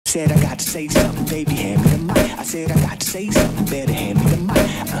Said I got to say something, baby, hand me the mic. I said I got to say something, better hand me the mic.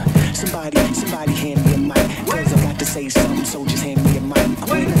 Somebody hand me a mic. Cause I got to say something, so just hand me a mic.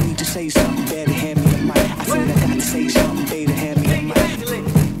 I need to say something, better hand me the mic. I said I got to say something, baby, hand me the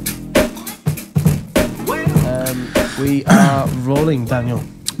mic. We are rolling, Daniel.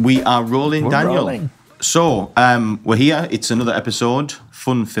 We are rolling, Daniel. Rolling. So, we're here. It's another episode,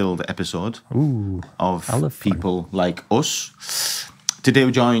 fun-filled episode of people like us. Today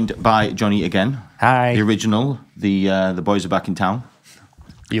we're joined by Jonny again. Hi. The original. The boys are back in town.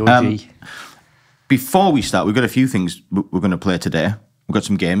 The OG. Before we start, we've got a few things we're going to play today. We've got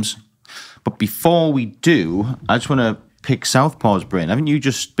some games. But before we do, I just want to pick Southpaw's brain. Haven't you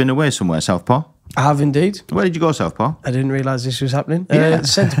just been away somewhere, Southpaw? I have indeed. Where did you go, Southpaw? I didn't realise this was happening.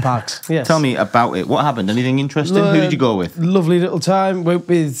 Centre Parks, yes. Tell me about it. What happened? Anything interesting? Who did you go with? Lovely little time. Went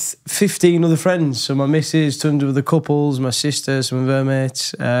with 15 other friends. So my missus, tons of other couples, my sister, some of her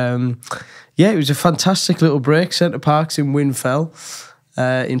mates. It was a fantastic little break. Centre Parks in Winfell,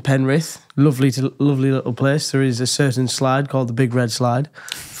 in Penrith. Lovely little place. There is a certain slide called the Big Red Slide.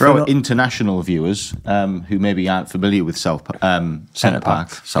 For our international viewers who maybe aren't familiar with Centre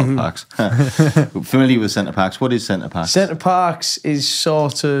Parks, familiar with Centre Parks, what is Centre Parks? Centre Parks is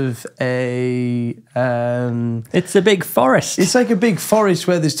sort of a... it's a big forest. It's like a big forest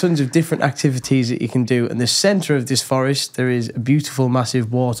where there's tons of different activities that you can do. And the centre of this forest, there is a beautiful,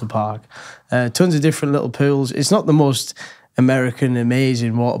 massive water park. Tons of different little pools. It's not the most American,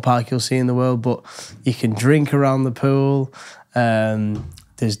 amazing water park you'll see in the world, but you can drink around the pool.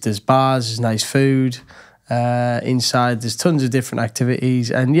 There's bars, there's nice food inside. There's tons of different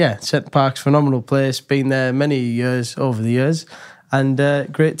activities, and Centre Park's phenomenal place. Been there many years over the years, and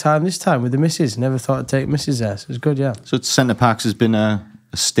great time this time with the missus. Never thought I'd take missus there, so it was good. Yeah. So Centre Parks has been a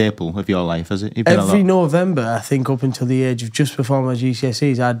staple of your life, has it? You've been Every November, I think, up until the age of just before my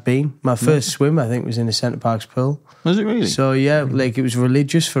GCSEs, I'd been. My first swim, I think, was in a Centre Parks pool. Was it really? So like it was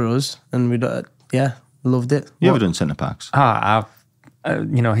religious for us, and we loved it. You ever done Centre Parks?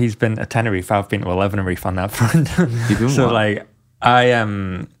 He's been at Tenerife. I've been to 11 Reef on that front. You've been so what? like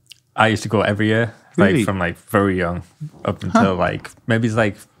I used to go every year, Really? like from like very young up until like maybe it's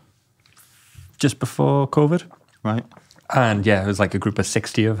like just before COVID. Right. And it was like a group of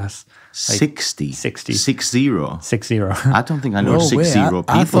 60 of us. Like 60? 60. 60? 60. I don't think I know No 60 way. people.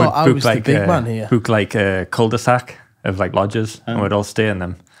 I thought I was the big man here. Book like a cul-de-sac of like lodges, and we'd all stay in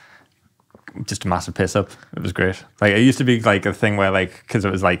them. Just a massive piss up. It was great. Like it used to be like a thing where like, because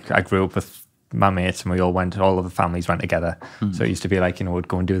it was like I grew up with my mates and we all of the families went together. So it used to be like, we'd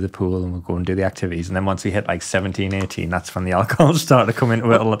go and do the pool and we'd go and do the activities. And then once we hit like 17, 18, that's when the alcohol started to come into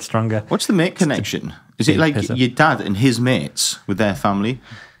it a lot stronger. What's the mate connection? Is it like your dad and his mates with their family?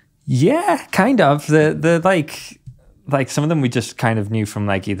 Yeah, kind of. The like some of them we just kind of knew from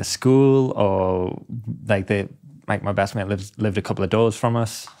like either school or like my best mate lived a couple of doors from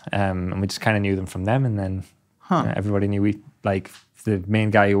us, and we just kind of knew them from them. And then everybody knew the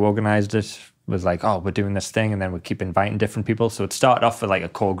main guy who organised it was like, oh, we're doing this thing, and then we'd keep inviting different people. So it started off with like a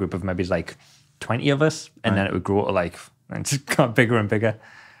core group of maybe like 20 of us, and then it would grow to like, and it just got bigger and bigger.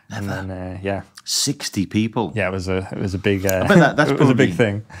 And then 60 people. Yeah, it was a big. I bet that's it was a big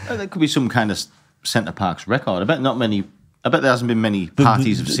thing. That could be some kind of Centre Parks record. I bet there hasn't been many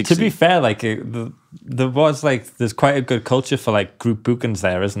parties of 60. To be fair, like there's quite a good culture for like group bookings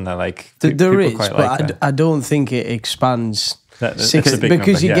there, isn't there? Like there is, quite but like I don't think it expands. That's a big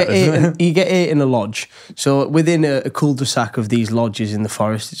because number, you get eight in a lodge. So within a cul-de-sac of these lodges in the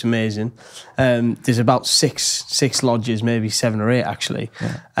forest, it's amazing. There's about six lodges, maybe 7 or 8 actually.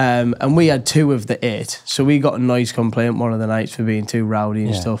 Yeah. And we had 2 of the 8. So we got a noise complaint one of the nights for being too rowdy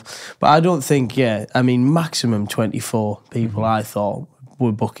and stuff. But I don't think, maximum 24 people I thought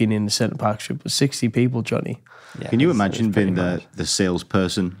were booking in the Centre Parks trip, but 60 people, Jonny. Yeah, can you imagine being the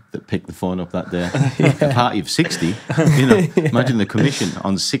salesperson that picked the phone up that day? A party of 60, imagine the commission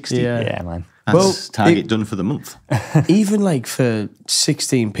on 60. Yeah, man. That's target done for the month. Even like for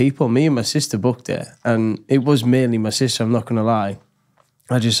 16 people, me and my sister booked it, and it was mainly my sister, I'm not going to lie.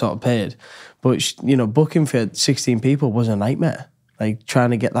 I just sort of paid. But, booking for 16 people was a nightmare. Like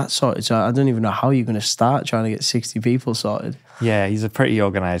trying to get that sorted. So I don't even know how you're going to start trying to get 60 people sorted. Yeah, he's a pretty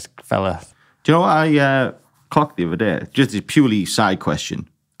organised fella. Do you know what I clocked the other day? Just a purely side question.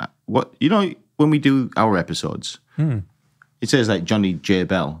 When we do our episodes, it says like Jonny J.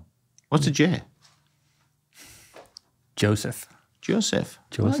 Bell. What's a J? Joseph. I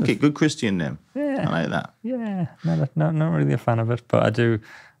like it. Good Christian name. Yeah. I like that. Yeah. Not really a fan of it, but I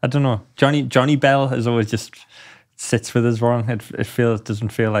don't know. Jonny Bell is always just sits with us wrong. It doesn't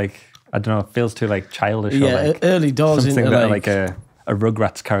feel like, I don't know, it feels too like childish. Yeah, or like early doors something into that like a a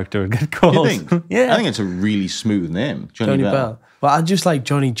Rugrats character would get You called. think? Yeah. I think it's a really smooth name, Johnny Bell. Well, I just like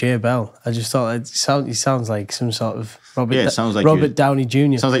Johnny J. Bell. I just thought he sounds like some sort of Robert. Yeah, it sounds like Robert Downey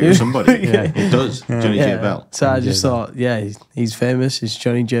Jr. Sounds like you're somebody. Yeah, it does. Johnny J. Bell. So I just thought, he's famous. It's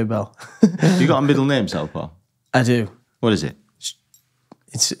Johnny J. Bell. You got a middle name, Southpaw? I do. What is it?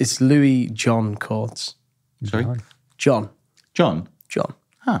 It's Louis John Coates. Sorry? John. John?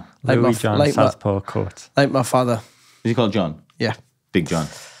 Huh. Like Louis John Southpaw Court. Like my father. Is he called John? Yeah. Big John.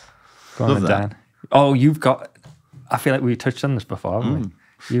 Go on, Love that. Dan. Oh, you've got... I feel like we touched on this before, haven't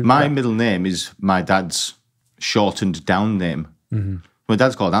we? My middle name is my dad's shortened down name. My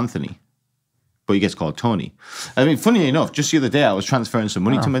dad's called Anthony, but he gets called Tony. I mean, funny enough, just the other day I was transferring some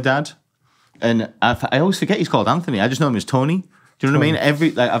money to my dad, and I always forget he's called Anthony. I just know him as Tony. Do you know what I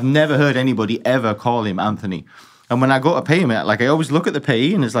mean? I've never heard anybody ever call him Anthony. And when I go to pay him, I always look at the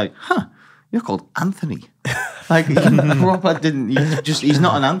payee and it's like, you're called Anthony. Like, proper he's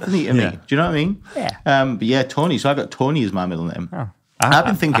not an Anthony to me. Do you know what I mean? Yeah. But yeah, Tony. So I've got Tony as my middle name. Oh. I've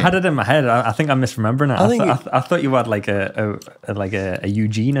been thinking. I had it in my head. I think I'm misremembering it. I I thought you had like a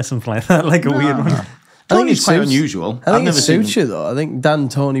Eugene or something like that, like a weird one. Tony's quite unusual. I think I've never it suits you though. I think Dan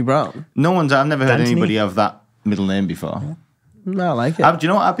Tony Brown. I've never heard Anthony? anybody have that middle name before. No, I like it. Do you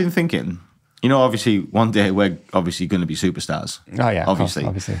know what I've been thinking? You know, obviously, one day we're obviously going to be superstars. Oh yeah, obviously.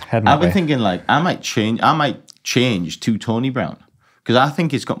 obviously. I've been thinking like I might change to Tony Brown because I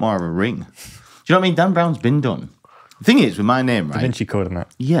think it's got more of a ring. Do you know what I mean? Dan Brown's been done. The thing is with my name, right? Da Vinci Code in that.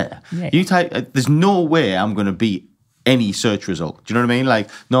 Yeah. Yeah. You type. There's no way I'm going to beat any search result. Do you know what I mean? Like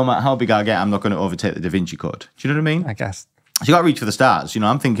no matter how big I get, I'm not going to overtake the Da Vinci Code. Do you know what I mean? I guess. So you got to reach for the stars. You know,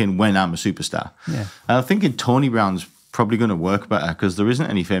 I'm thinking when I'm a superstar. Yeah. And I'm thinking Tony Brown's probably going to work better because there isn't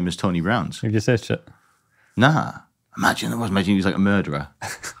any famous Tony Browns. Have you searched it? Nah. Imagine he's like a murderer.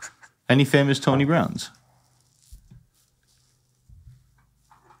 Any famous Tony Browns?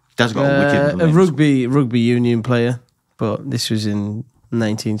 Dad's got a wicked middle a name. rugby union player, but this was in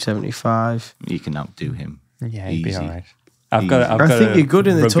 1975. You can outdo him. Yeah, he'd be Easy. all right. I've got I think a you're good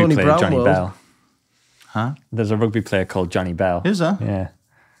in the rugby Tony player, Brown Johnny world. Bell. Huh? There's a rugby player called Johnny Bell. Is there? Yeah.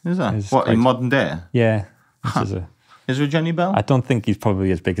 Is there? He's What, quite- in modern day? Yeah. Is there a Johnny Bell? I don't think he's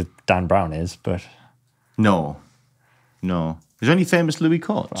probably as big as Dan Brown is, but No. Is there any famous Louis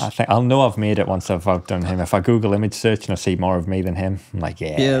Coates? I think I'll know I've made it once I've outdone him. If I Google image search and I see more of me than him, I'm like,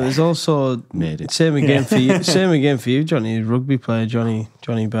 yeah. Yeah, there's also Made it. Same again for you. Same again for you, Johnny. Rugby player Johnny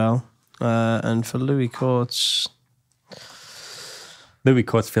Bell, and for Louis Coates. Louis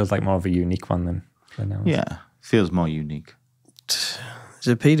Coates feels like more of a unique one than ours. Yeah. Feels more unique.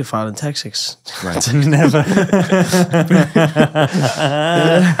 He's a paedophile in Texas. Right. Never.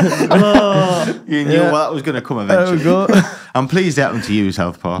 You knew that was going to come There we eventually. go. I'm pleased it happened to you,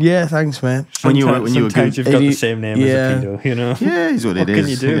 Southpaw. Yeah, thanks, man. When you were Sometimes good. you've got the You- same name yeah. as a pedo, you know? Yeah, he's what it What is. can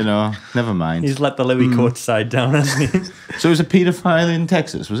you do? You know, never mind. He's let the Louis Coates side down, hasn't he? So it was a paedophile in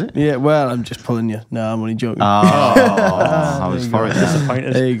Texas, was it? Yeah, well, I'm just pulling you. No, I'm only joking. Oh, I was for it.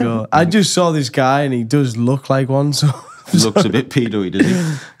 Disappointed. There you go. I just saw this guy, and he does look like one. So Looks a bit pedo-y, does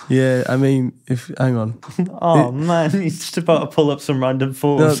he? yeah, I mean, hang on. Oh man, he's just about to pull up some random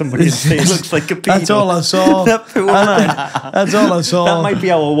photo of somebody and say he looks like a pedo. That's all I saw. That poor man. That's all I saw. That might be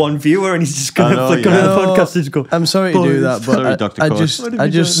our one viewer, and he's just going I to know, flick yeah. on the No, podcast and just go. I'm sorry to do that, but Sorry, Dr. I Coates. just What have I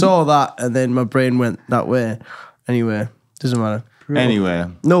you just done? saw that, and then my brain went that way. Anyway, doesn't matter. Anyway,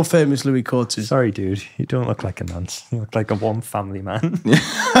 No famous Louis Coates. Sorry, dude, you don't look like a nonce. You look like a warm family man.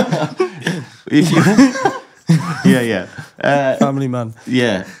 if you, yeah. Family man.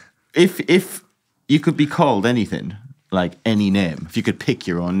 Yeah. If you could be called anything, like any name, if you could pick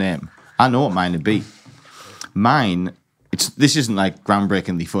your own name, I know what mine would be. Mine, this isn't like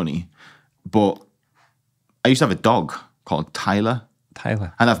groundbreakingly funny, but I used to have a dog called Tyler.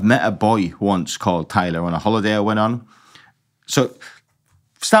 Tyler. And I've met a boy once called Tyler on a holiday I went on. So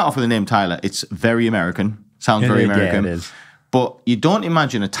start off with the name Tyler. It's very American. Sounds very American. Yeah, it is. But you don't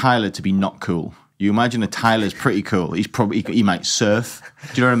imagine a Tyler to be not cool. You imagine a Tyler's pretty cool. He might surf.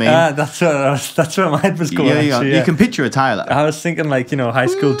 Do you know what I mean? That's where my head was going. yeah. Actually, You can picture a Tyler. I was thinking like high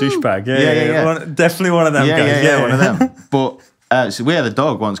school douchebag. Yeah. Definitely one of them guys. Yeah, one of them. But so we had a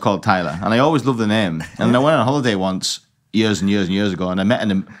dog once called Tyler, and I always loved the name. And I went on a holiday once, years and years and years ago, and I met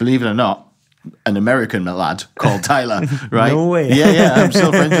believe it or not, an American lad called Tyler. Right? No way. Yeah. I'm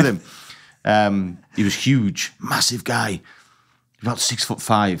still friends with him. He was huge, massive guy. About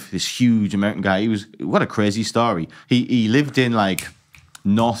 6'5", this huge American guy. What a crazy story. He lived in like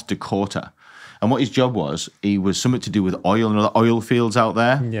North Dakota. And what his job was, he was something to do with oil and other oil fields out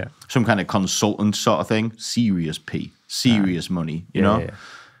there. Yeah. Some kind of consultant sort of thing. Serious money, you know? Yeah.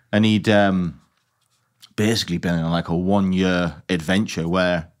 And he'd basically been on like a 1-year adventure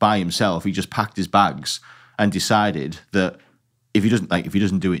where by himself he just packed his bags and decided that if he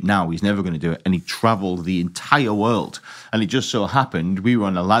doesn't do it now, he's never going to do it. And he travelled the entire world. And it just so happened we were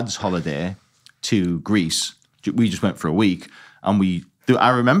on a lads' holiday to Greece. We just went for a week, and I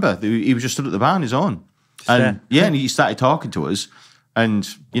remember he was just stood at the bar on his own. And and he started talking to us. And,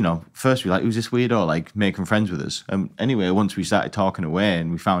 first we were like, who's this weirdo, like, making friends with us? Anyway, once we started talking away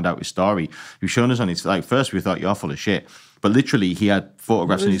and we found out his story, he was showing us on his, like, first we thought, you're full of shit. But literally, he had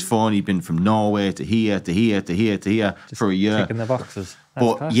photographs on his phone. He'd been from Norway to here, to here, to here, to here for a year. Ticking the boxes.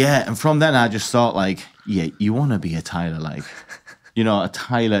 And from then I just thought, like, yeah, you want to be a Tyler, like, a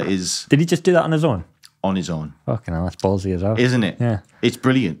Tyler is... Did he just do that on his own? On his own. Fucking hell, that's ballsy as well. Isn't it? Yeah. It's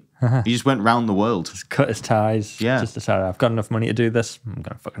brilliant. He just went round the world. Just cut his ties. Yeah. Just decided, I've got enough money to do this. I'm going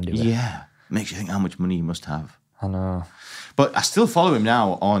to fucking do it. Yeah. Makes you think how much money he must have. I know. But I still follow him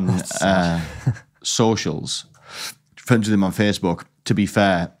now on socials. Friends with him on Facebook. To be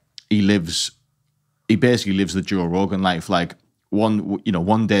fair, he basically lives the Joe Rogan life. Like one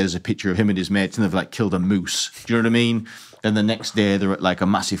day there's a picture of him and his mates and they've like killed a moose. Do you know what I mean? Then the next day they're at like a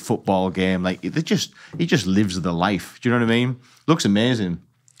massive football game. Like he just lives the life. Do you know what I mean? Looks amazing.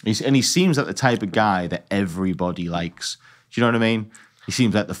 He seems like the type of guy that everybody likes. Do you know what I mean? He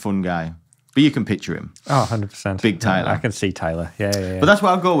seems like the fun guy. But you can picture him. Oh, 100%. Big Tyler. I can see Tyler. Yeah. But that's what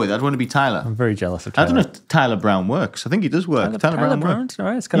I'll go with. I'd want to be Tyler. I'm very jealous of Tyler. I don't know if Tyler Brown works. I think he does work. Tyler Brown works. All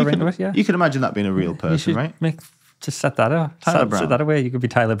right, it's got a ring to it, yeah. You can imagine that being a real person, right? Just set that up. Tyler Brown. Set that away. You could be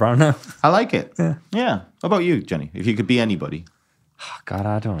Tyler Brown now. I like it. Yeah. What about you, Jonny? If you could be anybody. Oh, God,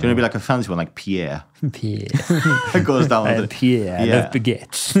 I don't know. Do you want to be like a fancy one, like Pierre? Pierre. It goes down. Pierre. I love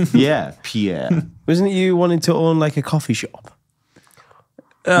baguettes. Yeah, Pierre. Wasn't it you wanting to own like a coffee shop?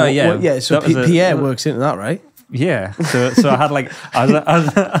 Oh, yeah. Yeah, so Pierre works into that, right? Yeah. So I had like, I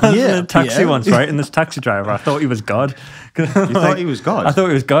was in a taxi once, right? And this taxi driver, I thought he was God. You thought he was God? I thought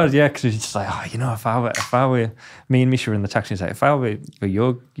he was God, yeah, because he's just like, if I were, me and Misha were in the taxi, he's like, if I were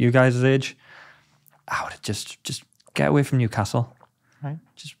you guys' age, I would just get away from Newcastle, right?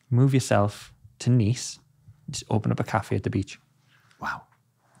 Just move yourself to Nice, just open up a cafe at the beach. Wow.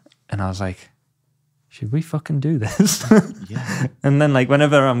 And I was like, should we fucking do this? Yeah. And then like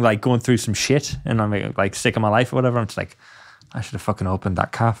whenever I'm like going through some shit and I'm like sick of my life or whatever, I'm just like, I should have fucking opened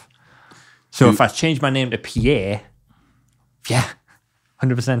that cafe. So if I change my name to Pierre,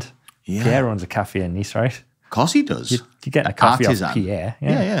 100%. Yeah. Pierre owns a cafe in Nice, right? Of course he does. You get a coffee Artisan. off Pierre.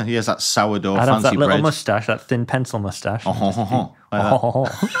 Yeah. He has that sourdough I'd have fancy that little bread. mustache, that thin pencil mustache.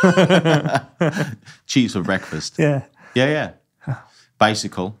 Cheese for breakfast. Yeah. Yeah.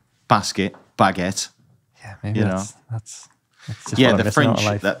 Bicycle, basket, baguette. Yeah, maybe that's just Yeah, what the I'm missing out French,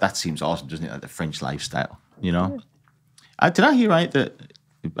 of life. that seems awesome, doesn't it? Like the French lifestyle, Did I hear right that,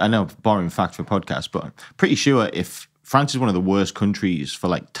 I know, boring fact for a podcast, but I'm pretty sure if France is one of the worst countries for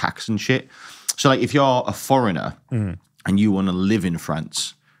like tax and shit. So like if you're a foreigner and you want to live in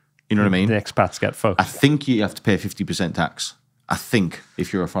France, you know what I mean? The expats get fucked. I think you have to pay 50% tax. I think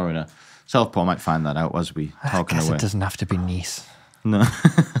if you're a foreigner. Southpaw might find that out as we talking I guess away. it doesn't have to be Nice. No.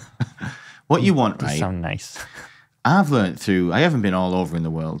 What you want, Does right? sound nice. I've learned through, I haven't been all over in the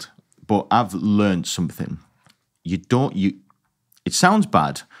world, but I've learned something. It sounds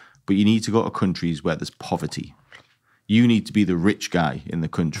bad, but you need to go to countries where there's poverty. You need to be the rich guy in the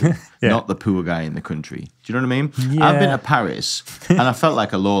country, not the poor guy in the country. Do you know what I mean? Yeah. I've been to Paris and I felt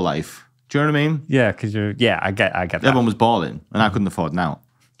like a lowlife. Do you know what I mean? Yeah, because I get that. Everyone was balling and I couldn't afford an out.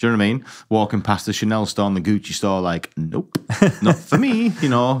 Do you know what I mean? Walking past the Chanel store and the Gucci store, like, nope, not for me,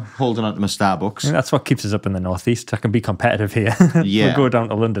 holding on to my Starbucks. That's what keeps us up in the Northeast. I can be competitive here. Yeah. We'll go down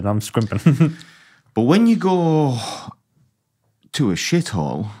to London, I'm scrimping. But when you go to a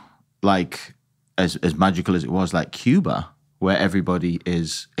shithole, like as magical as it was, like Cuba, where everybody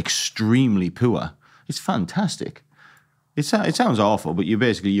is extremely poor, it's fantastic. It sounds awful, but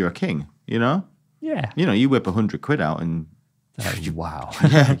you're a king, Yeah. You whip 100 quid out and Wow.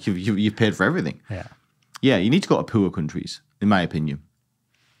 yeah, you paid for everything. Yeah. Yeah, you need to go to poor countries, in my opinion.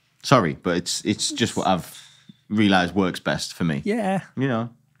 Sorry, but it's just what I've realised works best for me. Yeah.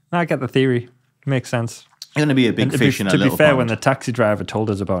 I I get the theory. Makes sense. You're going to be a big fish in a little To be fair, pond. when the taxi driver told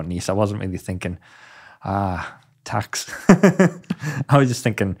us about Nice, I wasn't really thinking, tax. I was just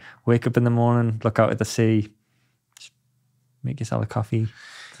thinking, wake up in the morning, look out at the sea, just make yourself a coffee.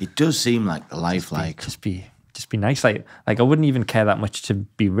 It does seem like the life, Just be nice. Like I wouldn't even care that much to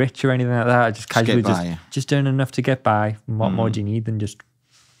be rich or anything like that. I just casually just earn enough to get by. And what more do you need than just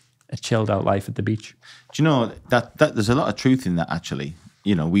a chilled out life at the beach? Do you know that there's a lot of truth in that actually?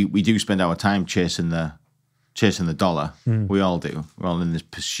 We do spend our time chasing the dollar. We all do. We're all in this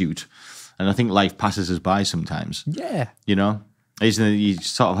pursuit. And I think life passes us by sometimes. Yeah. You know, you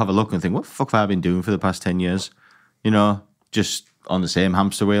sort of have a look and think, what the fuck have I been doing for the past 10 years? You know, just on the same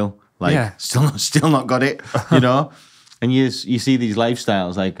hamster wheel, like still not got it, you know? And you see these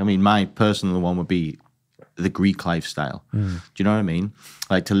lifestyles, like, I mean, my personal one would be the Greek lifestyle. Do you know what I mean?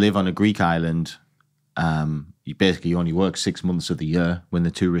 Like to live on a Greek island, you basically only work 6 months of the year when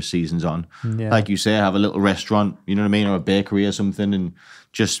the tourist season's on. Yeah. Like you say, have a little restaurant, you know what I mean, or a bakery or something, and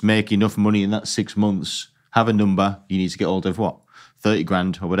just make enough money in that 6 months. Have a number. You need to get hold of what? 30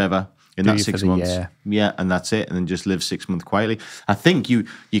 grand or whatever in that 6 months. Yeah, and that's it. And then just live 6 months quietly. I think you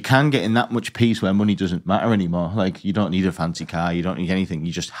can get in that much peace where money doesn't matter anymore. Like you don't need a fancy car. You don't need anything.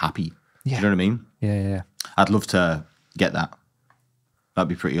 You're just happy. Yeah. You know what I mean? Yeah. I'd love to get that. That'd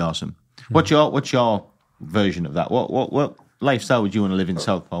be pretty awesome. What's your version of that? What lifestyle would you want to live in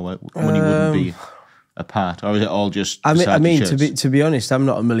Southpaw where money wouldn't be a part, or is it all just? I mean, to be honest, I'm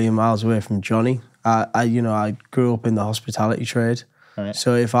not a million miles away from Jonny. I grew up in the hospitality trade, right.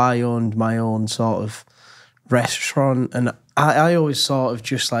 So if I owned my own sort of restaurant, and I always sort of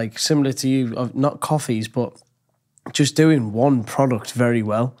just like similar to you, of not coffees, but just doing one product very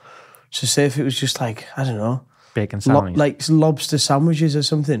well. So say if it was just like, I don't know, bacon sandwich, like lobster sandwiches or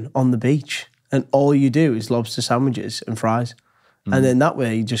something on the beach, and all you do is lobster sandwiches and fries. And then that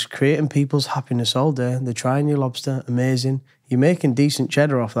way you're just creating people's happiness all day. They're trying your lobster, amazing. You're making decent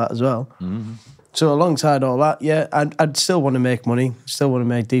cheddar off that as well. So alongside all that, yeah, I'd still want to make money, still want to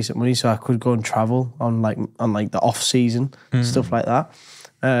make decent money, so I could go and travel on the off season, stuff like that.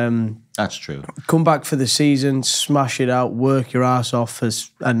 That's true. Come back for the season, smash it out, work your ass off for,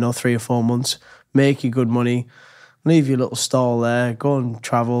 I don't know, 3 or 4 months, make you good money, leave your little stall there, go and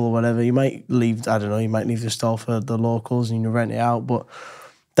travel or whatever. You might leave, I don't know, you might leave the stall for the locals and you rent it out, but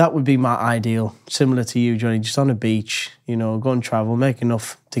that would be my ideal, similar to you, Jonny, just on a beach, you know, go and travel, make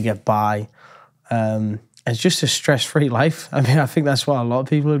enough to get by. It's just a stress-free life. I mean, I think that's what a lot of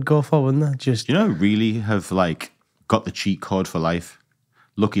people would go for, wouldn't they? Just, you know, really have like got the cheat code for life.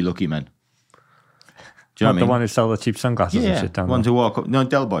 Lucky men. Do you know what I mean? The one who sell the cheap sunglasses and shit down one there. to walk up. No,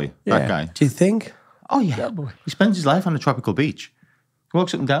 Del Boy, that guy. do you think? Oh yeah, he spends his life on a tropical beach. He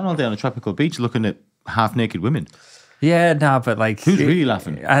walks up and down all day on a tropical beach, looking at half-naked women. Yeah, no, but like, Who's really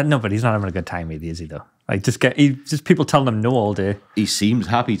laughing? No, but he's not having a good time either, is he? Though, like, just people telling him no all day. He seems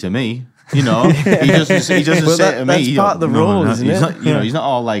happy to me. You know, he doesn't say to me. That's part of the role, isn't he's it? Not, you know, he's not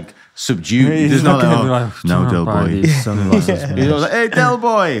all like subdued. He's There's not not gonna like, be like, no, "Do Del not buy Boy. these sunglasses, man. He's always like, hey, Del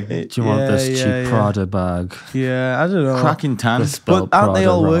Boy. Do you want this cheap Prada bag? Yeah, I don't know. Cracking tan. But aren't they Prada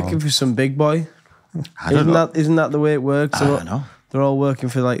all wrong. working for some big boy? I don't know. Isn't that the way it works? I don't know. They're all working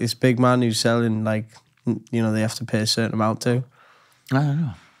for like this big man who's selling like, you know, they have to pay a certain amount to. I don't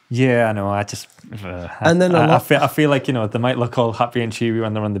know. Yeah, I know. I just And then I feel like, you know, they might look all happy and cheery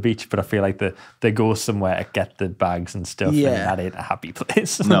when they're on the beach, but I feel like they go somewhere to get the bags and stuff. Yeah. And that ain't a happy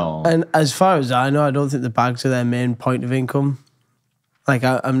place. No. And as far as I know, I don't think the bags are their main point of income. Like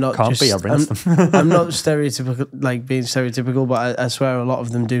I'm not Can't just, be, I'll rinse them. I'm not stereotypical, like being stereotypical, but I swear a lot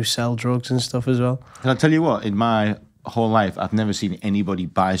of them do sell drugs and stuff as well. Can I tell you what? In my whole life, I've never seen anybody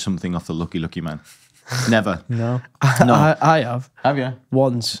buy something off the Lucky Man. Never. No. I have Have you?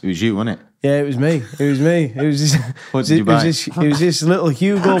 once. It was you, wasn't it? Yeah, it was me. It was me. It was this, What did you buy? It was this little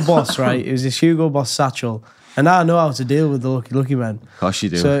Hugo Boss, right? It was this Hugo Boss satchel. And now I know how to deal with the Lucky Man. Of course you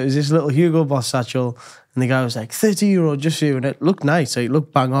do. So it was this little Hugo Boss satchel. And the guy was like, €30 just for you. And it looked nice. Like, it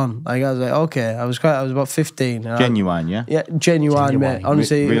looked bang on. Like, I was like, okay. I was about 15. And Genuine, yeah? Yeah, genuine, mate.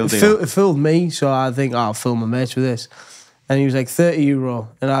 Honestly, Real it deal. fooled me. So I think, I'll fool my mates with this. And he was like, €30.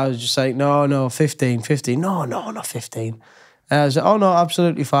 And I was just like, no, 15. No, not 15. And I was like, oh, no,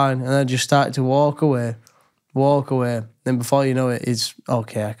 absolutely fine. And I just started to walk away. Then before you know it, it's,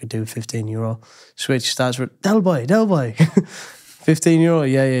 okay, I could do €15. Switch starts with, Del Boy. €15,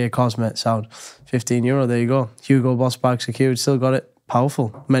 yeah, of course, mate, sound. €15, there you go. Hugo Boss bag secured, still got it.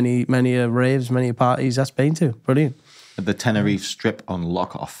 Powerful. Many raves, many parties that's been to. Brilliant. The Tenerife strip on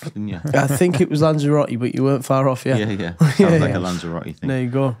lock off, didn't you? I think it was Lanzarote, but you weren't far off, yeah. Yeah. Sounds like a Lanzarote thing. There you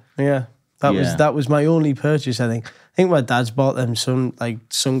go. Yeah. That was my only purchase, I think. I think my dad's bought them some like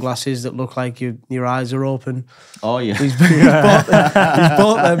sunglasses that look like your eyes are open. Oh, yeah. He's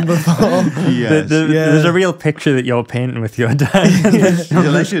bought them before. Yes. There's a real picture that you're painting with your dad. He's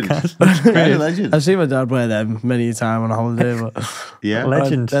a legend. Really a legend. I've seen my dad wear them many a time on a holiday, but Yeah.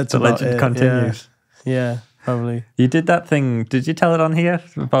 Legend. That's the about legend it, continues. yeah, probably. You did that thing. Did you tell it on here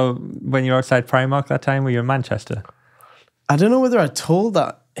about when you were outside Primark that time where you were in Manchester? I don't know whether I told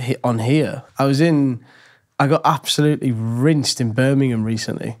that on here. I got absolutely rinsed in Birmingham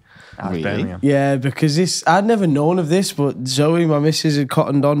recently. Really? Birmingham. Yeah, because I'd never known of this, but Zoe, my missus, had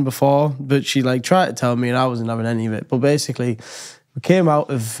cottoned on before, but she like tried to tell me and I wasn't having any of it. But basically, we came out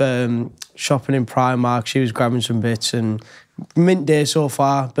of shopping in Primark, she was grabbing some bits, and mint day so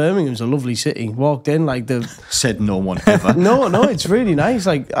far. Birmingham's a lovely city. Walked in like Said no one ever. No, it's really nice.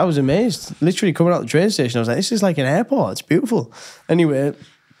 Like, I was amazed. Literally coming out the train station, I was like, this is like an airport. It's beautiful. Anyway,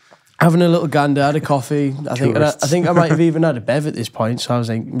 having a little gander, had a coffee. I think I might have even had a bev at this point. So I was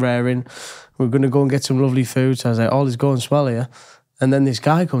like, raring. We're going to go and get some lovely food. So I was like, all is going swell here. And then this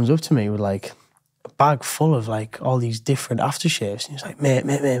guy comes up to me with like a bag full of like all these different aftershaves. And he was like, mate,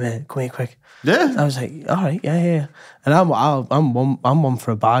 come here quick. Yeah. I was like, all right, yeah. And I'm one for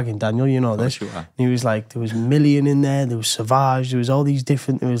a bargain, Daniel, you know this. Sure. And he was like, there was Million in there, there was Sauvage, there was all these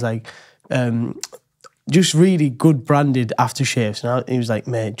different, there was like, just really good branded aftershaves. And he was like,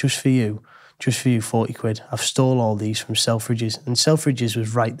 mate, just for you, 40 quid. I've stole all these from Selfridges. And Selfridges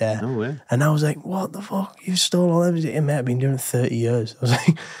was right there. No way. And I was like, what the fuck? You stole all them? He's like, yeah, mate, I've been doing it 30 years. I was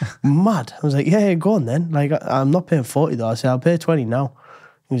like, mad. I was like, yeah, go on then. Like, I'm not paying 40 though. I said, I'll pay 20 now.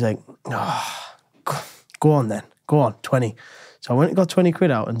 He was like, go on then. Go on, 20. So I went and got 20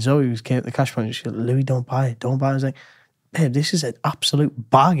 quid out, and Zoe came at the cash point. She said, Louis, don't buy it. I was like, babe, this is an absolute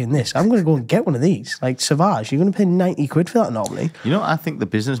bargain, this. I'm going to go and get one of these. Like, Sauvage, you're going to pay 90 quid for that normally. You know what I think the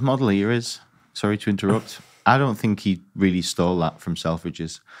business model here is? Sorry to interrupt. I don't think he really stole that from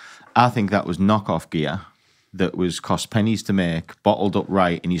Selfridges. I think that was knockoff gear that was cost pennies to make, bottled up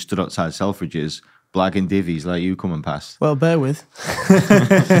right, and he stood outside Selfridges blagging divvies like you coming past. Well, bear with.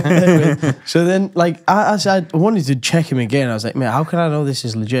 So then, like, I wanted to check him again. I was like, mate, how can I know this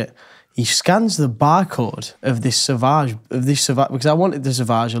is legit? He scans the barcode of this Sauvage, because I wanted the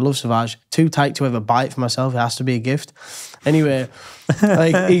Sauvage. I love Sauvage. Too tight to ever buy it for myself. It has to be a gift. Anyway,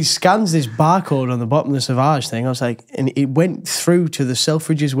 like, he scans this barcode on the bottom of the Sauvage thing. I was like, and it went through to the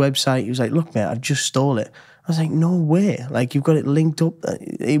Selfridges website. He was like, look, mate, I just stole it. I was like, no way. Like, you've got it linked up.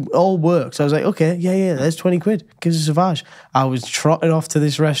 It all works. I was like, okay, yeah, there's 20 quid. Gives us a Sauvage. I was trotting off to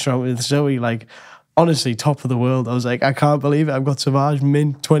this restaurant with Zoe, like, honestly, top of the world. I was like, I can't believe it. I've got Sauvage,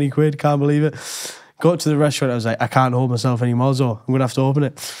 mint, 20 quid. Can't believe it. Got to the restaurant. I was like, I can't hold myself anymore, so I'm going to have to open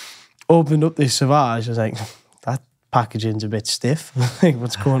it. Opened up this Sauvage. I was like, that packaging's a bit stiff. Like,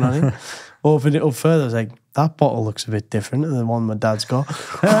 what's going on here? Opened it up further. I was like, that bottle looks a bit different than the one my dad's got.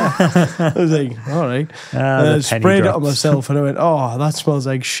 I was like, all right. And I sprayed it on myself and I went, oh, that smells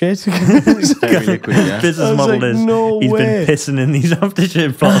like shit. Very liquid, yeah. Business model like, is no he's way. been pissing in these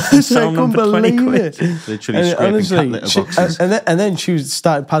aftershave bottles and selling them for 20 quid. Literally scraping cat litter boxes. And then she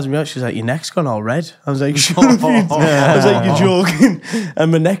started passing me out. She was like, your neck's gone all red. I was like, I was like, you're joking.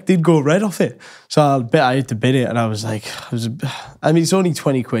 And my neck did go red off it. So I had to bid it, and I was like, I mean, it's only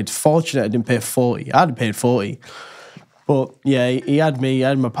 20 quid. Fortunate I didn't pay 40. I'd have paid 40. But yeah, he had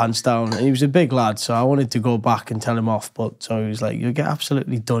my pants down, and he was a big lad, so I wanted to go back and tell him off. But so he was like, you'll get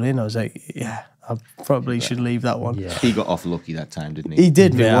absolutely done in. I was like, yeah, I probably should leave that one. Yeah. He got off lucky that time, didn't he? He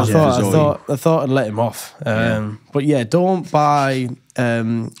did, man. I Zoe. thought I'd let him off. But yeah, don't buy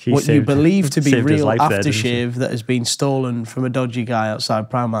what you believe to be saved his real life there, didn't she? aftershave that has been stolen from a dodgy guy outside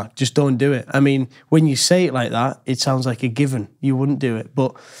Primark. Just don't do it. I mean, when you say it like that, it sounds like a given. You wouldn't do it,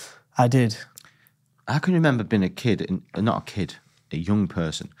 but I did. I can remember being a kid, not a kid, a young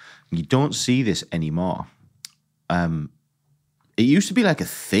person. You don't see this anymore. It used to be like a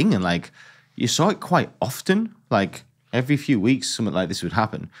thing, and like you saw it quite often. Like every few weeks, something like this would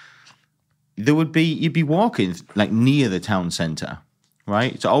happen. You'd be walking like near the town centre,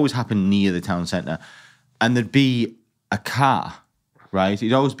 right? It always happened near the town centre, and there'd be a car, right?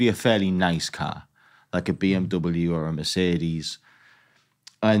 It'd always be a fairly nice car, like a BMW or a Mercedes,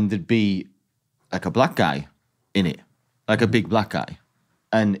 and there'd be like a black guy in it, like a big black guy.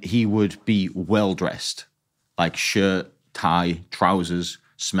 And he would be well dressed, like shirt, tie, trousers,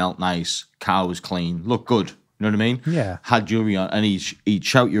 smelt nice, car was clean, looked good. You know what I mean? Yeah. Had jewelry on, and he'd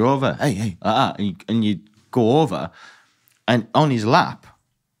shout you over, hey, like that, and you'd go over, and on his lap,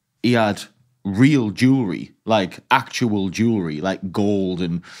 he had real jewelry, like actual jewelry, like gold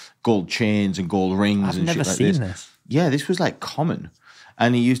and gold chains and gold rings I've and never shit like seen this. this. Yeah, this was like common.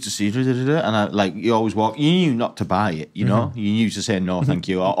 And he used to see, and you always walk. You knew not to buy it, you know. You knew to say no, thank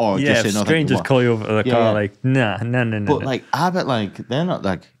you, or Yeah, just say if no, thank you. strangers call you over to the car, like, nah. But like, I bet like they're not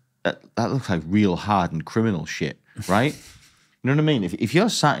like that looks like real hardened criminal shit, right? You know what I mean? If you're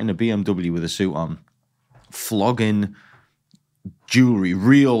sat in a BMW with a suit on, flogging jewelry,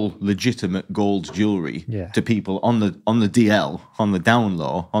 real legitimate gold jewelry to people on the DL, on the down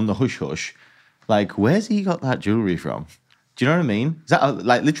low, on the hush hush, like where's he got that jewelry from? Do you know what I mean? Is that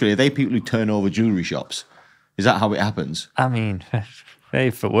like literally, are they people who turn over jewelry shops? Is that how it happens? I mean, Hey,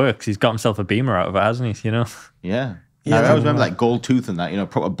 if it works, he's got himself a beamer out of it, hasn't he? You know? Yeah. Yeah, I always remember like gold tooth and that,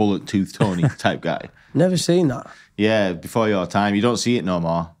 proper bullet tooth Tony type guy. Never seen that. Yeah, before your time. You don't see it no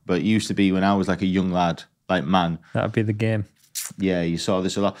more, but it used to be when I was like a young lad, like man. That would be the game. Yeah, you saw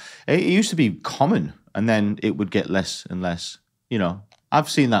this a lot. It used to be common, and then it would get less and less. I've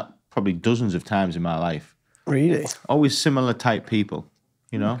seen that probably dozens of times in my life. Really? Always similar type people,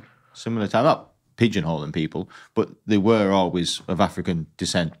 similar type. Not pigeonholing people, but they were always of African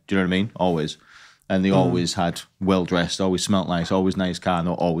descent. Do you know what I mean? Always. And they always had well-dressed, always smelt nice, always nice car,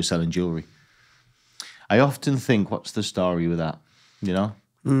 not always selling jewellery. I often think, what's the story with that,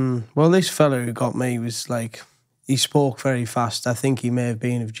 Well, this fella who got me was like, he spoke very fast. I think he may have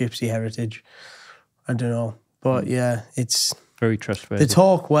been of gypsy heritage. I don't know. But yeah, it's... Very trustworthy. They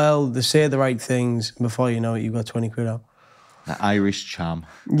talk well, they say the right things. Before you know it, you've got 20 quid out. The Irish charm.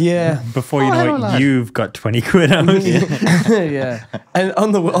 Yeah. Before you know it, you've got 20 quid out. Yeah. And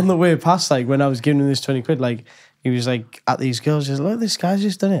on the way past, like when I was giving him this 20 quid, like he was like at these girls, just look, this guy's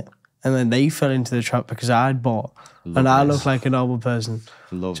just done it. And then they fell into the trap because I'd bought. And I look like a normal person.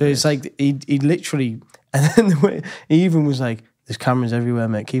 So it's like he literally, and then the way, he even was like, there's cameras everywhere,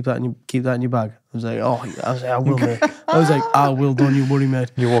 mate. Keep that in your bag. I was like, I will, mate. I was like, I will, don't you worry,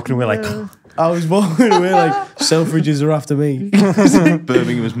 mate. You're walking away like... I was walking away like, Selfridges are after me.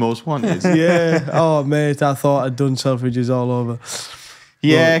 Birmingham's most wanted. Yeah. Oh, mate, I thought I'd done Selfridges all over.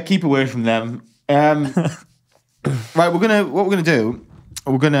 Yeah, keep away from them. Right, what we're gonna do,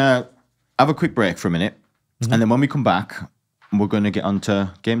 we're gonna have a quick break for a minute, and then when we come back, we're gonna get onto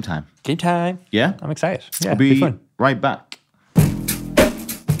game time. Game time. Yeah? I'm excited. Yeah, We'll be be fun. right back.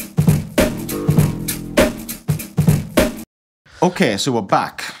 Okay, so we're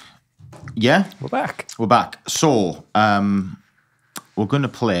back. Yeah? We're back. We're back. So, we're going to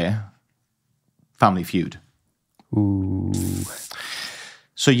play Family Feud. Ooh.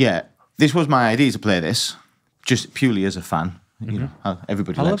 So, yeah, this was my idea to play this, just purely as a fan.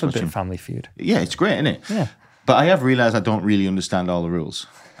 Everybody I likes love a bit watching. of Family Feud. Yeah, it's great, isn't it? Yeah. But I have realised I don't really understand all the rules.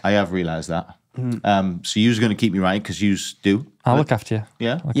 I have realised that. So you're going to keep me right because you do. I'll look after you.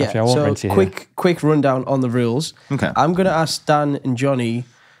 Yeah? Look after you. I won't so rinse you here. quick rundown on the rules. Okay. I'm going to ask Dan and Jonny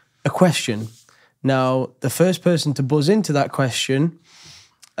a question. Now, the first person to buzz into that question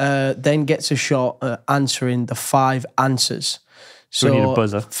then gets a shot at answering the 5 answers. So we need a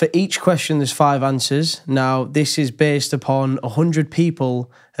buzzer. For each question, there's 5 answers. Now, this is based upon 100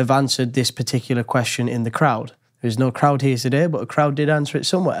 people have answered this particular question in the crowd. There's no crowd here today, but a crowd did answer it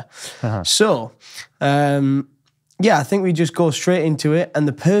somewhere. So, I think we just go straight into it. And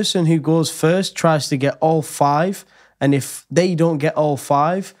the person who goes first tries to get all 5. And if they don't get all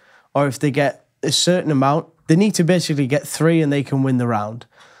 5, or if they get a certain amount, they need to basically get 3 and they can win the round.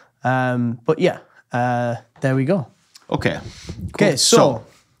 There we go. Okay. Okay, so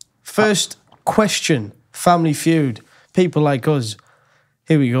first question, Family Feud. People like us.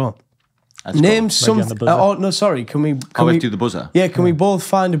 Here we go. Name something. Oh no, sorry. Can we do the buzzer? Yeah, can we both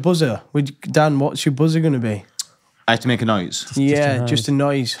find a buzzer? Dan, what's your buzzer going to be? I have to make a noise. Just a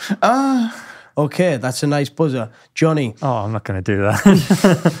noise. Okay, that's a nice buzzer. Jonny. Oh, I'm not going to do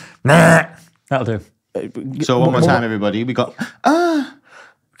that. Nah. That'll do. So one more time, everybody. We got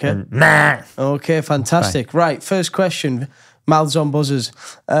Okay. Nah. Okay, fantastic. Right, first question. Mouths on buzzers.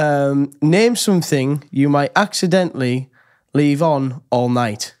 Name something you might accidentally leave on all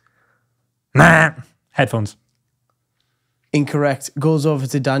night. Nah. Headphones. Incorrect. Goes over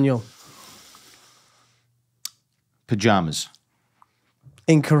to Daniel. pajamas.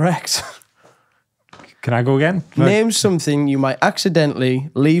 Incorrect. Can I go again? Name something you might accidentally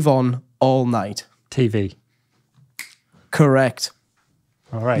leave on all night. TV. Correct.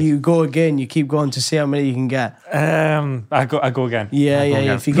 All right. You go again. You keep going to see how many you can get. I go again. Yeah.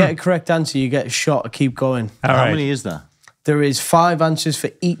 Again. If you get a correct answer, you get a shot to keep going. All How right. many is there? There is 5 answers for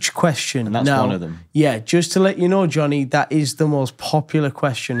each question. And that's now, one of them. Yeah, just to let you know, Jonny, that is the most popular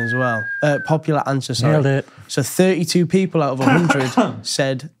question as well. Popular answer, sorry. Nailed it. So 32 people out of 100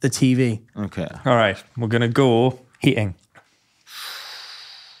 said the TV. Okay. All right. We're going to go heating.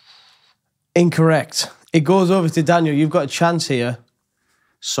 Incorrect. It goes over to Daniel. You've got a chance here.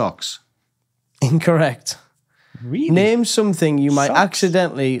 Socks. Incorrect. Really? Name something you might Socks?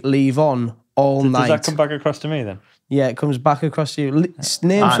 accidentally leave on all night. Does that come back across to me then? Yeah, it comes back across to you.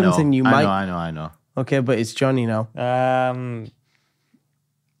 Name I know. something you might... I know. Okay, but it's Jonny now.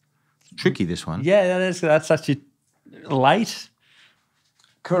 Tricky, this one. Yeah, that's actually light.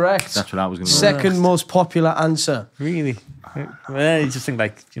 Correct. That's what I was going to say. Second most popular answer. Really? Well, you just think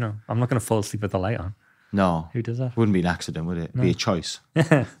I'm not going to fall asleep with the light on. No. Who does that? Wouldn't be an accident, would it? Be a choice.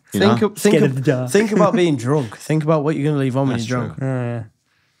 Think about being drunk. Think about what you're going to leave on when That's you're drunk.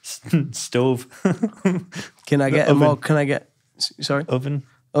 true. Stove. Can I get a more? Can I get? Sorry. Oven.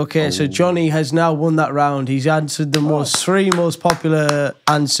 Okay, so Jonny has now won that round. He's answered the three most popular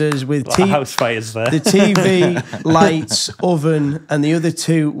answers with House fires there. the TV, lights, oven, and the other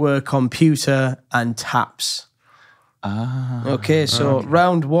two were computer and taps. Okay, so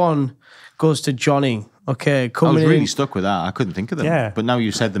round one goes to Jonny. Okay, I coming was in. really stuck with that. I couldn't think of them. Yeah. But now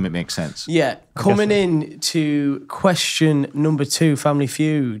you said them, it makes sense. Yeah, coming in to question number 2, Family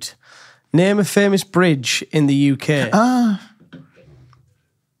Feud. Name a famous bridge in the UK.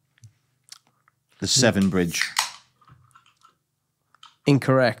 The Severn Bridge.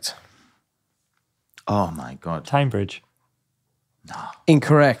 Incorrect. Oh my God. Time Bridge.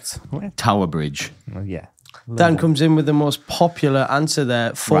 Incorrect. Tower Bridge. Well, yeah. Dan comes in with the most popular answer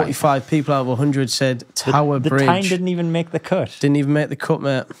there. 45 people out of 100 said Tower The Bridge. time didn't even make the cut. Didn't even make the cut,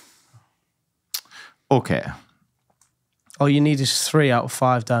 mate. Okay. All you need is 3 out of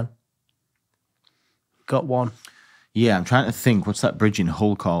 5, Dan. Got 1. Yeah, I'm trying to think. What's that bridge in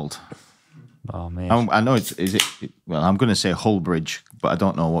Hull called? Oh, man. I know is it? Well, I'm going to say Hull Bridge, but I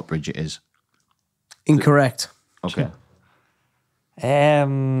don't know what bridge it is. Incorrect. Okay.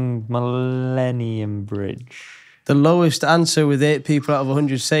 Millennium Bridge. The lowest answer with 8 people out of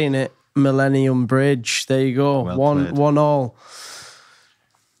 100 saying it, Millennium Bridge. There you go. Well played. 1-1.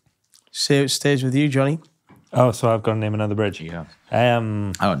 So it stays with you, Jonny. Oh, so I've got to name another bridge. Yeah. I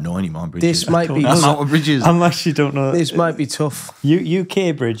I don't know any more bridges. This might be That's not bridges. I actually don't know. this might be tough.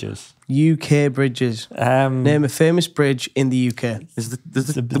 UK bridges. UK bridges. Name a famous bridge in the UK. There's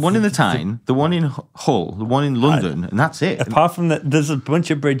the one in the Tyne, the one in Hull, the one in London, and that's it. Apart from that, there's a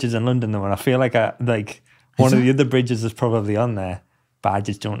bunch of bridges in London though, and I feel like one of the other bridges is probably on there, but I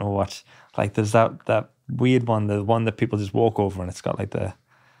just don't know what. Like, there's that weird one, the one that people just walk over, and it's got like the.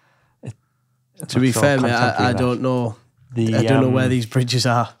 To be fair, mate, I don't know. I don't know where these bridges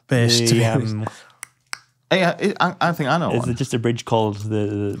are based. To be honest. I think I know Is one. it just a bridge called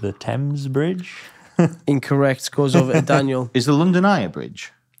the Thames Bridge? Incorrect. Goes over to Daniel. Is the London Eye a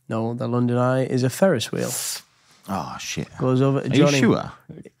bridge? No, the London Eye is a Ferris wheel. Oh, shit. Goes over to Are Jonny. you sure?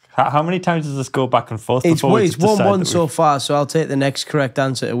 How many times does this go back and forth? It's before we 1-1 decide so far, so I'll take the next correct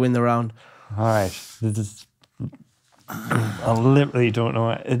answer to win the round. All right. I literally don't know.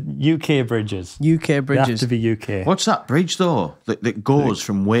 UK bridges. UK They have bridges. to be UK. What's that bridge, though, that goes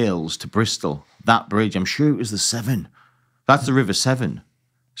from Wales to Bristol? That bridge, I'm sure it was the Severn. That's the River Severn.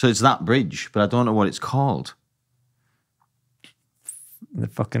 So it's that bridge, but I don't know what it's called. The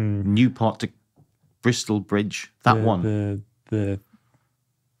fucking Newport to Bristol Bridge. That one. The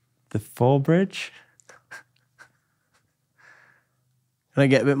Fall Bridge. Can I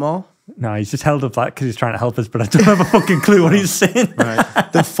get a bit more? No, he's just held up that because he's trying to help us, but I don't have a fucking clue what he's saying.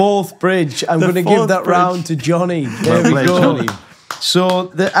 The fourth bridge. I'm going to give fourth that bridge. round to Jonny. There Well we played, go. Jonny. So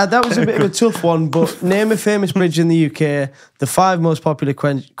that was a bit of a tough one, but name a famous bridge in the UK. The 5 most popular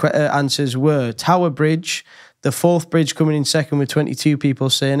answers were Tower Bridge, the Forth Bridge coming in second with 22 people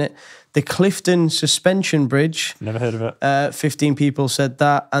saying it, the Clifton Suspension Bridge, Never heard of it. 15 people said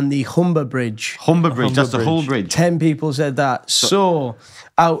that, and the Humber Bridge. Humber Bridge, that's the Bridge. whole bridge. 10 people said that. So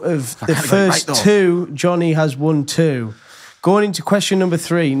out of the kinda got it first right, though. 2, Jonny has won 2. Going into question number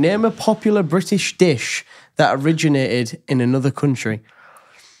 3, name a popular British dish that originated in another country.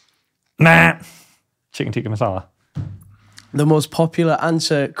 Nah. Chicken tikka masala. The most popular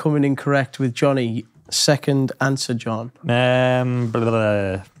answer coming in correct with Jonny. Second answer, John. We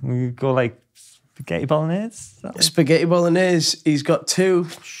go like spaghetti bolognese. Spaghetti bolognese. He's got 2.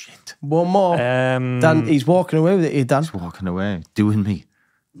 Shit. One more. Dan, he's walking away with it here, Dan. Walking away, doing me.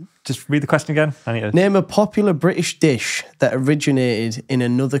 Just read the question again. I need to. Name a popular British dish that originated in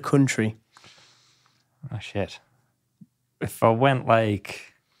another country. Oh shit! If I went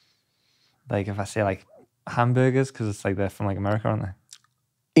like if I say like hamburgers, because it's like they're from like America, aren't they?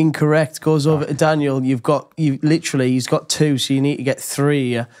 Incorrect. Goes over to Daniel. He's got 2, so you need to get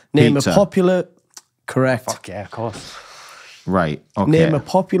 3. Name Pizza. a popular. Correct. Fuck yeah, of course. Right, okay. Name a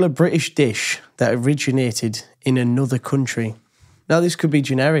popular British dish that originated in another country. Now this could be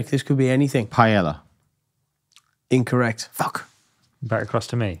generic. This could be anything. Paella. Incorrect. Fuck. Back across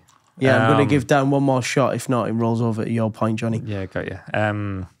to me. Yeah, I'm going to give Dan one more shot. If not, it rolls over to your point, Jonny. Yeah, got you.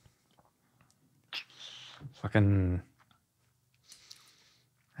 Fucking.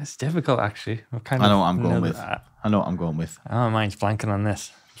 It's difficult, actually. I know what I'm going with. I know what I'm going with. I don't mind blanking on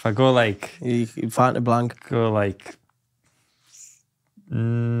this. If I go like. You find a blank. Go like. I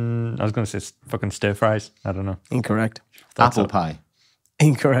was going to say fucking stir fries. I don't know. Incorrect. Apple pie.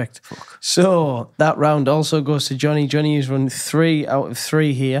 Incorrect. So that round also goes to Johnny. Johnny has run 3 out of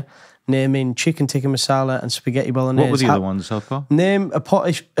 3 here, naming chicken tikka masala and spaghetti bolognese. What were the other ones, Southpaw? Name a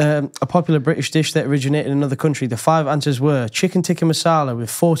popular British dish that originated in another country. The 5 answers were chicken tikka masala,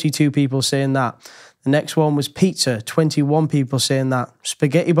 with 42 people saying that. The next one was pizza, 21 people saying that.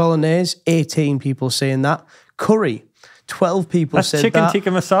 Spaghetti bolognese, 18 people saying that. Curry, 12 people said that. That's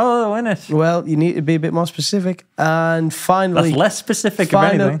chicken tikka masala, though, isn't it? Well, you need to be a bit more specific. And finally... That's less specific, if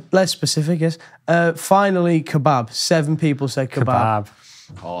anything. Less specific, yes. Finally, kebab. 7 people said kebab.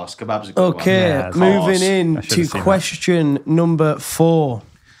 Oh, kebab's a good one. Okay, Yeah, moving in to question number 4.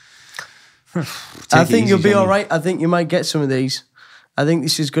 I think you'll be all right. I think you might get some of these. I think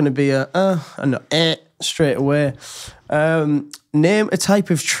this is going to be straight away. Name a type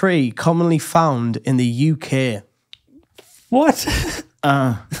of tree commonly found in the UK. What?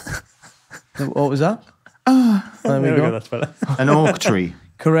 What was that? There we go. That's better. An oak tree.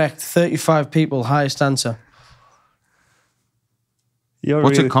 Correct. 35 people. Highest answer.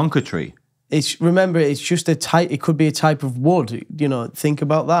 What's a conker tree? Remember, it's just a type. It could be a type of wood. You know, think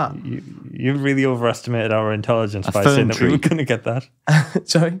about that. You really overestimated our intelligence by fern saying that we tree. were going to get that.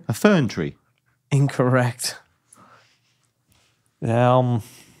 Sorry? A fern tree. Incorrect. And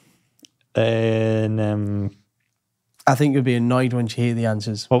I think you'll be annoyed once you hear the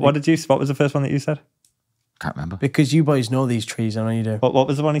answers. what was the first one that you said? Can't remember. Because you boys know these trees, I know you do. What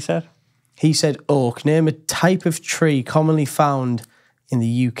was the one he said? He said oak. Name a type of tree commonly found in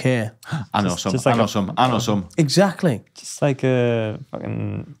the UK. I know some. just like I know some. Exactly. Just like a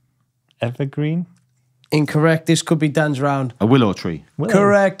fucking evergreen? Incorrect. This could be Dan's round. A willow tree. Willow.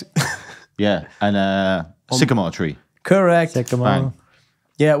 Correct. Yeah. And a sycamore tree. Correct. Sycamore. Bang.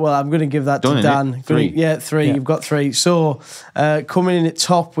 Yeah, well, I'm going to give that Done, to Dan. innit? 3. Yeah, 3. Yeah. You've got 3. So, coming in at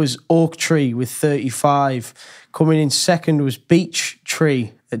top was oak tree with 35. Coming in second was beech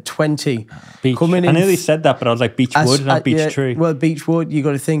tree at 20. Beech. Coming I in nearly said that, but I was like beech wood, not beech tree. Well, beech wood, you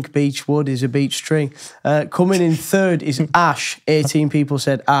got to think beech wood is a beech tree. Coming in third is ash. 18 people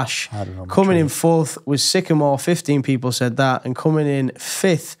said ash. I don't know my Coming in trees. fourth was sycamore. 15 people said that. And coming in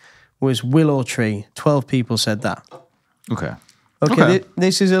fifth was willow tree. 12 people said that. Okay. Okay,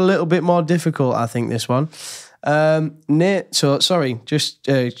 this is a little bit more difficult, I think, this one. So, sorry, just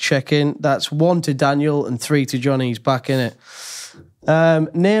checking. That's 1 to Daniel and 3 to Johnny. He's back in it.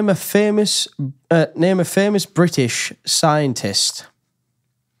 Name a famous British scientist.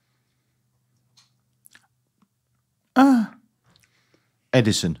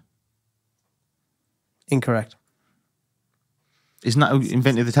 Edison. Incorrect. Isn't that who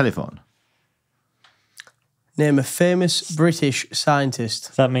invented the telephone? Name a famous British scientist.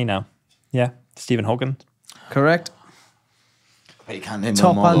 Is that me now? Yeah. Stephen Hawking. Correct. But you can't name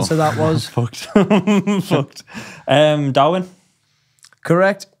Top no more, answer that was. Fucked. Fucked. Darwin.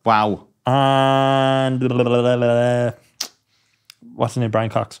 Correct. Wow. And what's his name? Brian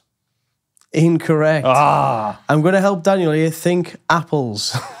Cox. Incorrect. Ah. I'm going to help Daniel here. Think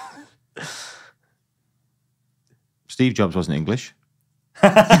apples. Steve Jobs wasn't English. Think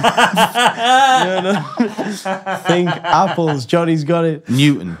apples. Johnny's got it.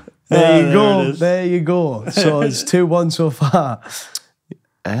 Newton. There you there go. it is. There you go. So it's 2-1 so far.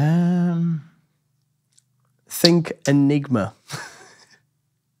 Think enigma.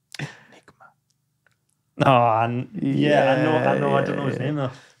 Oh, I know. I don't know his name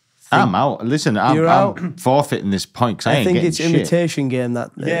though. I'm out. Listen, You're out. I'm forfeiting this point because I I ain't think getting it's shit. imitation game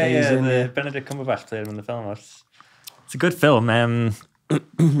that is in there. Benedict Cumberbatch played him in the film. It's a good film.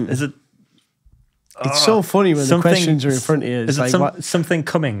 Is it? It's so funny when the questions are in front of you. It's Is it like, what? something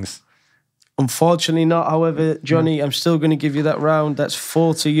Cummings? Unfortunately not. However, Johnny, I'm still going to give you that round. That's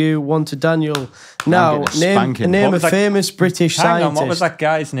 4 to you, 1 to Daniel. Now, getting a name spanking. a What was that- famous British Hang scientist. on, what was that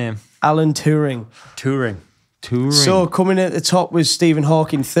guy's name? Alan Turing. Turing. So coming at the top was Stephen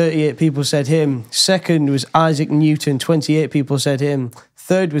Hawking. 38 people said him. Second was Isaac Newton. 28 people said him.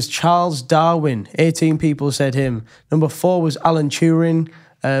 Third was Charles Darwin. 18 people said him. Number 4 was Alan Turing.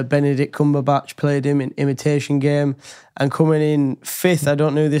 Benedict Cumberbatch played him in Imitation Game. And coming in 5th, I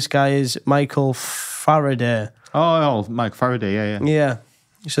don't know who this guy is, Michael Faraday. Oh, Mike Faraday. Yeah. Yeah.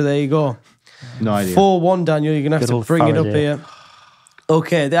 So there you go. No idea. 4-1, Daniel. You're going to have Good to old bring it up Faraday. here.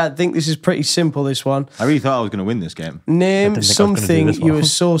 Okay, I think this is pretty simple, this one. I really thought I was going to win this game. Name didn't think I was gonna do something this you one.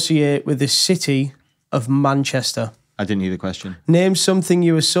 associate with the city of Manchester. I didn't hear the question. Name something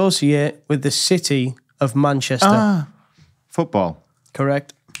you associate with the city of Manchester. Football.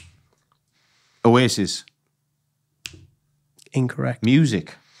 Correct. Oasis. Incorrect.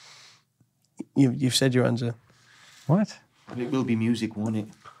 Music. You've said your answer. What? It will be music, won't it?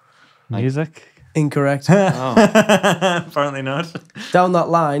 Music? Incorrect. Apparently not. Down that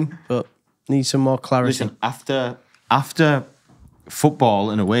line, but need some more clarity. Listen, after football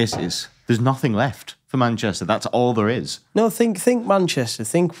and Oasis, there's nothing left for Manchester. That's all there is. No, think Manchester.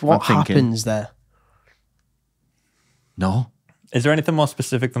 Think what I'm thinking. happens there. No. Is there anything more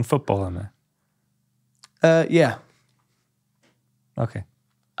specific than football in there? Yeah. Okay.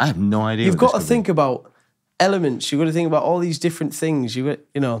 I have no idea. You've what got to this could think about elements. You've got to think about all these different things. Is it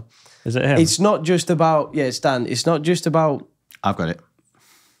him? It's not just about, it's Dan. It's not just about. be. I've got it.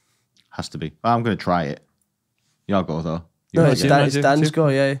 Has to be. I'm going to try it. Y'all go, though. No, You it's, forget. Dan's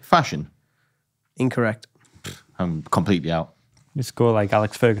score, yeah. Fashion. Incorrect. I'm completely out. You score like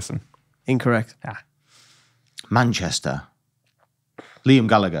Alex Ferguson. Incorrect. Manchester. Liam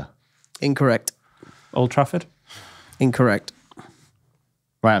Gallagher. Incorrect. Old Trafford? Incorrect.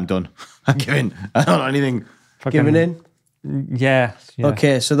 Right, I'm done. I'm giving. I don't know anything. Giving in? Yeah.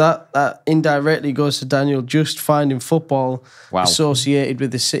 Okay, so that indirectly goes to Daniel just finding football Wow. associated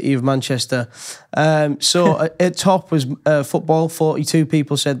with the city of Manchester. So at top was football, 42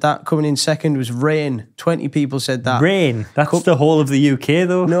 people said that. Coming in second was rain, 20 people said that. Rain. That's the whole of the UK,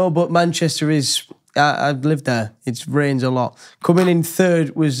 though. No, but Manchester is... I've lived there. It rains a lot. Coming in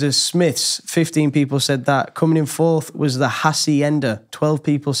third was the Smiths. 15 people said that. Coming in fourth was the Hacienda. 12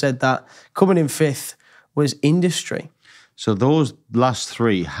 people said that. Coming in fifth was Industry. So those last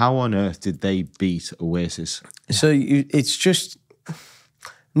three, how on earth did they beat Oasis? So it's just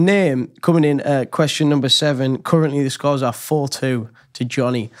name coming in. Question number 7. Currently the scores are 4-2 to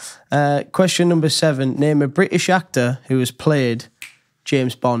Jonny. Question number 7. Name a British actor who has played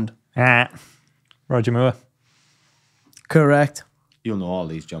James Bond. Roger Moore. Correct. You'll know all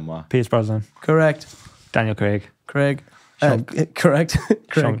these, John Moore. Pierce Brosnan. Correct. Daniel Craig. Correct. Correct.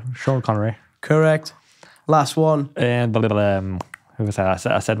 Correct. Sean Connery. Correct. Last one. And who was that?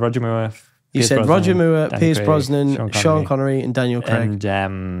 I said Roger Moore. You Pierce said Brosnan, Roger Moore, Daniel Pierce Craig, Brosnan, Sean Connery, and Daniel Craig.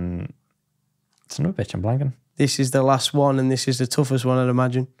 And it's another bitch, I'm blanking. This is the last one, and this is the toughest one, I'd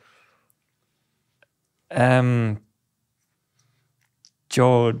imagine.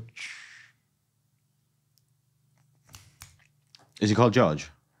 George. Is he called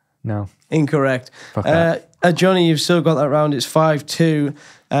George? No. Incorrect. Fuck that. Jonny, you've still got that round. It's 5-2.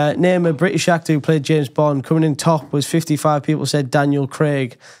 Name a British actor who played James Bond. Coming in top was 55 people said Daniel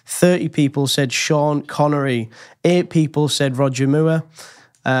Craig. 30 people said Sean Connery. 8 people said Roger Moore.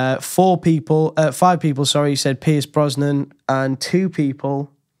 5 people, said Pierce Brosnan. And 2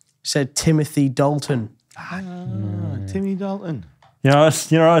 people said Timothy Dalton. Timmy Dalton. I was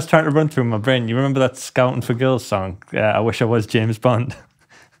trying to run through my brain. You remember that Scouting for Girls song? I Wish I Was James Bond.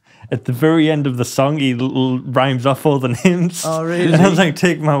 At the very end of the song, he rhymes off all the names. Oh, really? And I was like,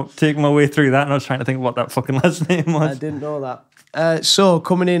 take my way through that, and I was trying to think what that fucking last name I was. didn't know that. So,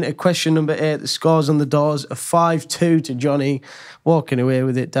 coming in at question number 8, the scores on the doors are 5-2 to Jonny. Walking away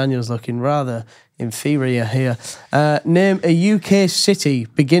with it, Daniel's looking rather inferior here. Name a UK city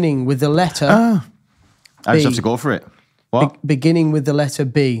beginning with the letter I just B. have to go for it. What? Beginning with the letter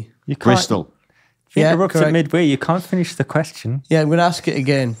B. You can't, Bristol. If you Yeah, interrupt correct. it midway, you can't finish the question. Yeah, I'm going to ask it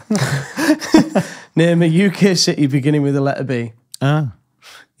again. Name a UK city beginning with the letter B.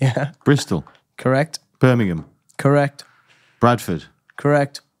 Yeah. Bristol. Correct. Birmingham. Correct. Bradford.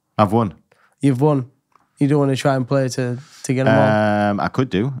 Correct. I've won. You've won. You don't want to try and play to get them on? I could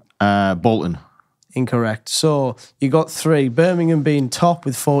do. Bolton. Incorrect. So you got 3. Birmingham being top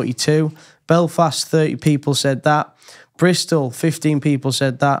with 42. Belfast, 30 people said that. Bristol, 15 people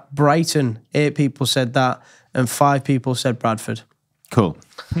said that. Brighton, 8 people said that. And 5 people said Bradford. Cool.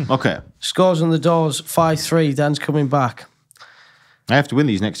 Okay. Scores on the doors, 5-3. Dan's coming back. I have to win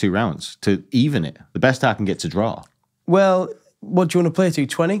these next 2 rounds to even it. The best I can get to draw. Well, what do you want to play to?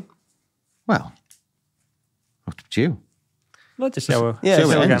 20? Well, up to you. Let's just see how Yeah, See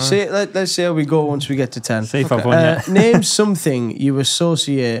how it ends. let's see how we go once we get to 10. See if I've won yet. Name something you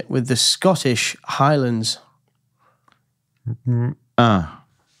associate with the Scottish Highlands.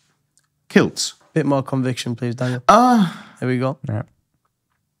 Kilts. Bit more conviction, please, Daniel. There we go. Yeah.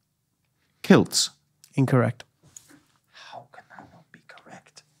 Kilts. Incorrect. How can that not be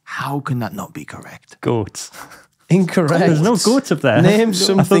correct? How can that not be correct? Goats. Incorrect. There's no goats up there. Name I thought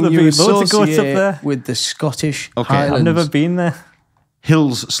something there'd you be loads of goats up associate there. with the Scottish Okay, Highlands. I've never been there.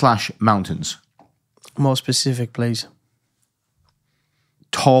 Hills/mountains. More specific, please.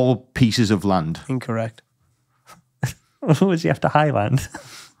 Tall pieces of land. Incorrect. Was you after Highland?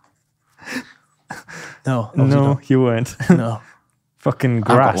 No. No, you weren't. No. Fucking I've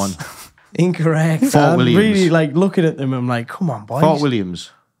grass. got one. Incorrect. Fort I'm Williams. really like looking at them. I'm like, come on, boys. Fort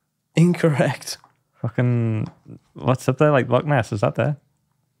Williams. Incorrect. Fucking, what's up there? Like Loch Ness, is that there?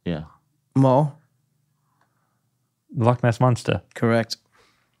 Yeah. More. Loch Ness Monster. Correct.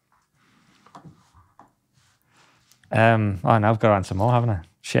 Oh, now I've got to answer more, haven't I?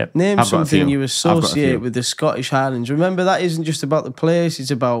 Shit. Name I've got a something few. you I've got a associate few. with the Scottish Highlands. Remember, that isn't just about the place,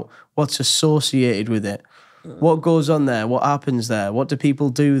 it's about what's associated with it. What goes on there? What happens there? What do people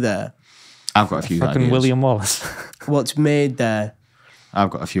do there? I've got a few Fucking ideas. William Wallace. What's made there? I've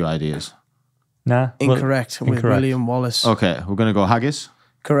got a few ideas. Nah. Incorrect. With incorrect. William Wallace. Okay, we're going to go haggis.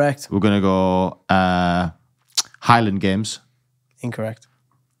 Correct. We're going to go Highland Games. Incorrect.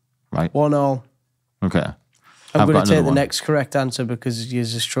 Right. 1-1. Okay. I'm I've going got to take another the one. next correct answer because you're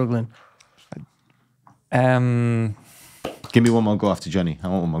struggling. Give me one more go after Jonny. I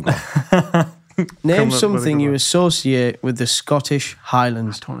want one more go. Name with a something good you one. associate with the Scottish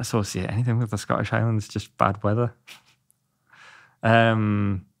Highlands. Don't associate anything with the Scottish Highlands, just bad weather.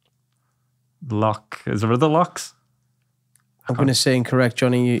 Loch. Is there other locks? I'm going to say incorrect,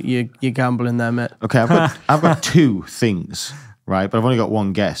 Johnny. You're gambling there, mate. Okay, I've got two things, right? But I've only got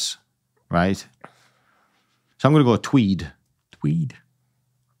one guess, right? So I'm going to go Tweed. Tweed.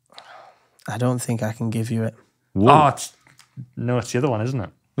 I don't think I can give you it. Whoa. Oh, it's the other one, isn't it?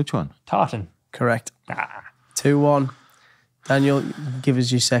 Which one? Tartan. Correct. Ah. 2-1. Daniel, give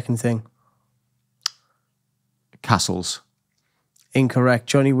us your second thing. Castles. Incorrect.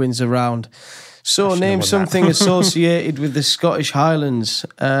 Johnny wins the round. So name won something associated with the Scottish Highlands.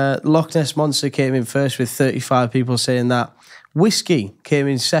 Loch Ness Monster came in first with 35 people saying that. Whiskey came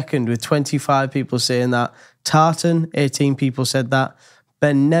in second with 25 people saying that. Tartan, 18 people said that.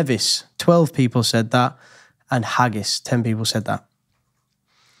 Ben Nevis, 12 people said that. And haggis, 10 people said that.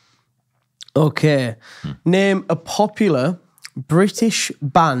 Okay. Name a popular British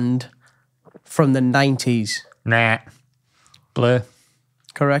band from the 90s. Nah. Blur.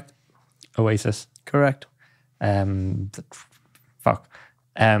 Correct? Oasis. Correct. Fuck.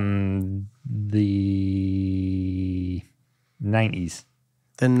 The 90s.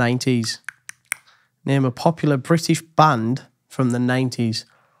 The 90s. Name a popular British band from the 90s.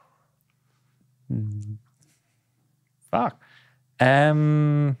 Fuck.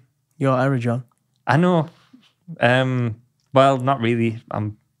 Your error, John. I know. Well, not really.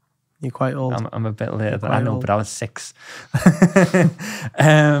 You're quite old. I'm a bit later than I quite know, old. but I was 6.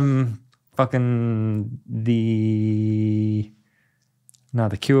 Fucking the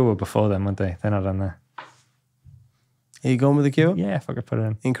Cure were before them, weren't they? They're not on there. Are you going with the Cure? Yeah, fuck it, put it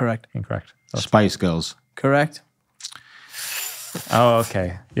in. Incorrect. Incorrect. Spice Girls. Correct. Oh,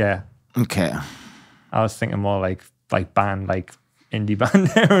 okay. Yeah. Okay. I was thinking more like band, like indie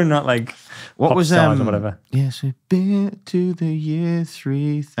band, or not like What pop was stars or whatever. Yes, we've been to the year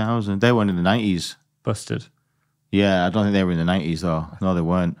 3000. They weren't in the 90s. Busted. Yeah, I don't think they were in the 90s though. No, they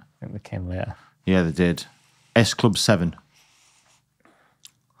weren't. I think they came later. Yeah, they did. S Club 7.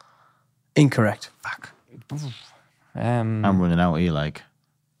 Incorrect. I'm running out here, like.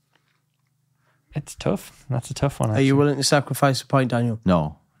 It's tough. That's a tough one. Are Actually. you willing to sacrifice a point, Daniel?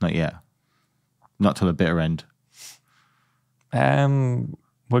 No, not yet. Not till the bitter end.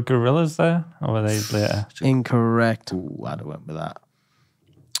 Were Gorillas there, or were they later? Incorrect. Ooh, I'd have went with that.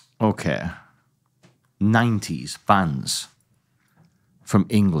 Okay. 90s bands from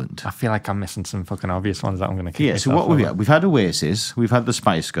England. I feel like I'm missing some fucking obvious ones that I'm going to keep. Yeah, so what we've had? We've had Oasis. We've had the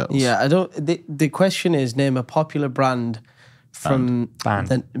Spice Girls. Yeah, I don't. The question is name a popular brand from Band.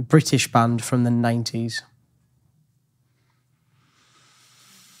 the British band from the 90s.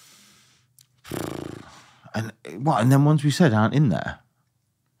 And what? And then ones we said aren't in there.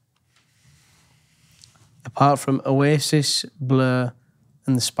 Apart from Oasis, Blur,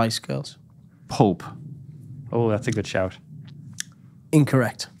 and the Spice Girls. Pulp. Oh, that's a good shout.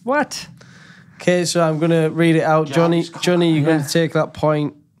 Incorrect. What? Okay, so I'm going to read it out. Johnny, you're going Yeah. to take that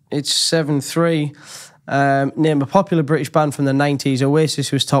point. It's 7-3. Name a popular British band from the 90s.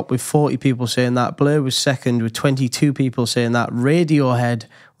 Oasis was top with 40 people saying that. Blur was second with 22 people saying that. Radiohead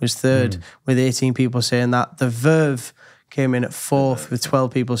was third with 18 people saying that. The Verve came in at fourth with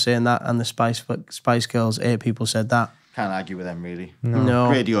 12 people saying that. And the Spice Girls, 8 people said that. Can't argue with them, really. No.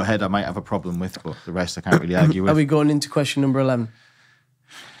 Radiohead I might have a problem with, but the rest I can't really argue Are with. we going into question number 11?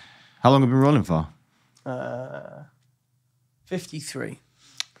 How long have we been rolling for? 53.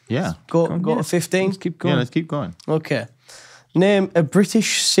 Yeah. Go to 15? Let's keep going. Yeah, let's keep going. Okay. Name a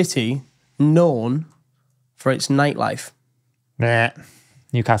British city known for its nightlife. Nah.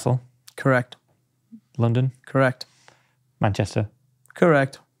 Newcastle, Correct. London, Correct. Manchester,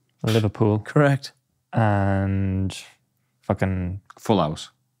 Correct. Liverpool, Correct. and fucking Full House.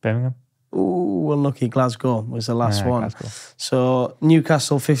 Birmingham. Ooh, unlucky. Glasgow was the last Yeah, one. Glasgow. So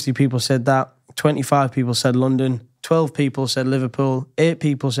Newcastle, 50 people said that. 25 people said London. 12 people said Liverpool. 8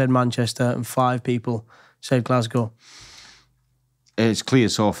 people said Manchester. And 5 people said Glasgow. It's clear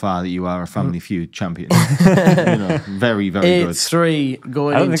so far that you are a Family Feud champion. Very, very good. 8-3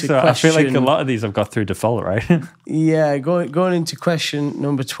 going I don't into think so. question. I feel like a lot of these I've got through default, right? Yeah, going into question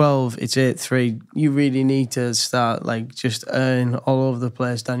number 12, it's 8-3. You really need to start just earn all over the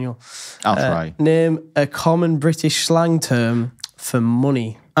place, Daniel. I'll try. Name a common British slang term for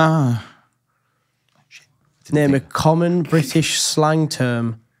money. Name a common British slang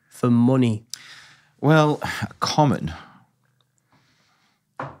term for money. Well, common.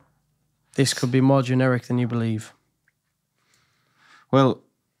 This could be more generic than you believe. Well,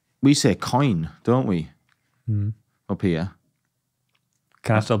 we say coin, don't we? Up here.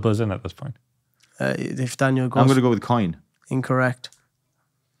 Can I still buzz in at this point? If Daniel goes... I'm going to go with coin. Incorrect.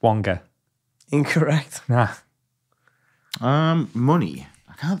 Wonga. Incorrect. Nah. Money.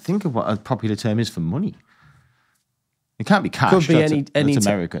 I can't think of what a popular term is for money. It can't be cash. Could be that's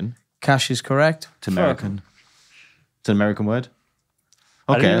American. Cash is correct. It's American. It's an American word.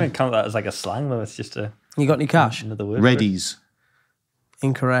 I Okay. didn't even count that as like a slang though. It's just You got any cash? another word. for it. Readies.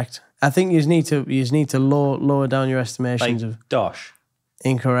 Incorrect. I think you just need to lower down your estimations Like of dosh,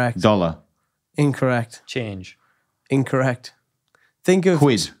 incorrect. Dollar. Incorrect. change. Incorrect. Think of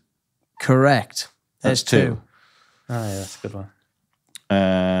Quid. correct. There's two. Oh yeah, that's a good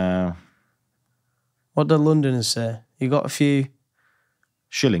one. What do Londoners say? You got a few?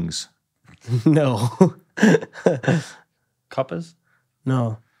 Shillings. No. Coppers.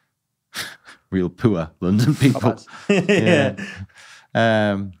 No. Real poor London people. Coppers. Yeah.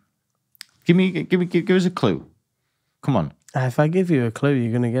 Give us a clue. Come on. If I give you a clue,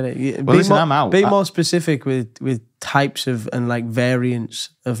 you're gonna get it. Well, listen, I'm out. Be more specific with types of and variants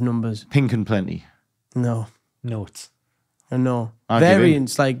of numbers. Pink and plenty. No. Notes. No. I'll give in.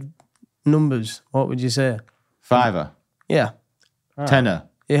 Variants like numbers. What would you say? Fiver. Yeah. Tenner.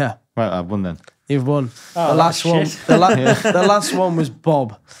 Yeah. Right, I've won then. You've won. Oh, the last one. shit. The last one was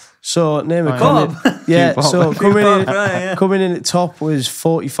Bob. So name a common. Yeah. Bob. So coming in, right, yeah. coming in at top was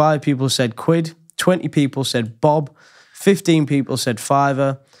 45 people said quid, 20 people said Bob, 15 people said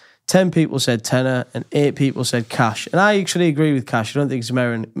fiver, 10 people said tenner, and 8 people said cash. And I actually agree with cash. I don't think it's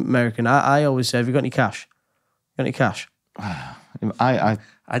American. I always say, have you got any cash? Got any cash? I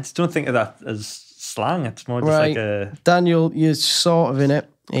I just don't think of that as slang. It's more just Right. like a. Daniel, you're sort of in it.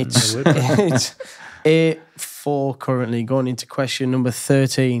 It's I would. it's 8-4 currently, going into question number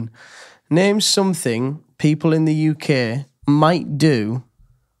 13. Name something people in the UK might do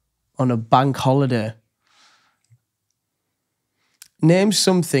on a bank holiday. Name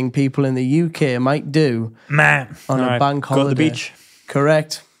something people in the UK might do Man. on a bank holiday. Go to the beach.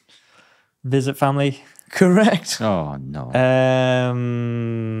 Correct. Visit family. Correct. Oh no.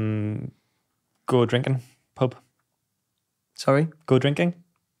 Go drinking. Pub. Sorry. Go drinking.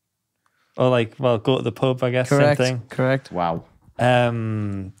 Or go to the pub, I guess. Correct. Same thing. Correct. Wow.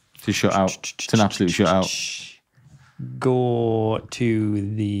 Um, It's a shutout. It's an absolute shutout. Go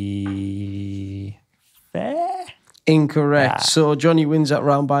to the fair. Incorrect. So Jonny wins that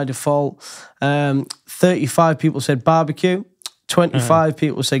round by default. 35 people said barbecue. 25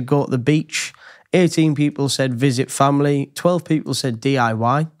 people said go to the beach. 18 people said visit family. 12 people said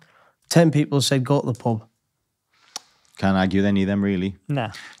DIY. 10 people said go to the pub. Can't argue with any of them really.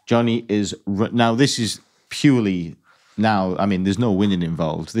 Nah. Jonny is now. This is purely now. I mean, there's no winning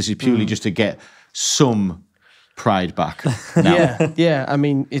involved. This is purely just to get some pride back. Now. Yeah. I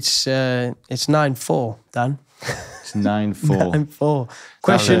mean, it's 9-4, Dan. It's 9-4. 9-4.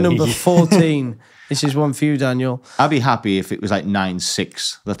 Question number 14. This is one for you, Daniel. I'd be happy if it was like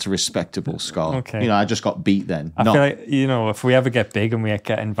 9-6. That's a respectable score. Okay. I just got beat then. I feel like, if we ever get big and we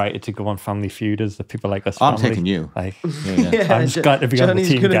get invited to go on Family Feud as the people like us I'm family, taking you. Like, Yeah. I'm just glad to be on the Johnny's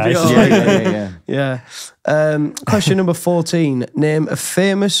team, gonna be guys. on. Yeah. Yeah. Question number 14. Name a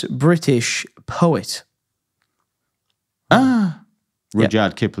famous British poet.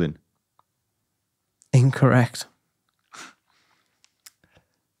 Rudyard Kipling. Incorrect.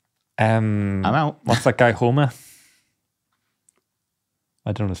 I'm out. What's that guy, Homer?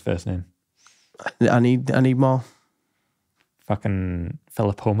 I don't know his first name. I need more. Fucking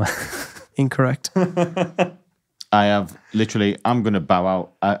Philip Homer. Incorrect. I have literally. I'm going to bow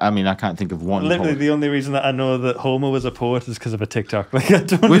out. I mean, I can't think of one. Literally, poet. the only reason that I know that Homer was a poet is because of a TikTok. Like, I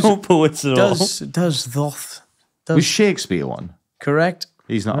don't know poets at all. Does Thoth. Was Shakespeare one? Correct.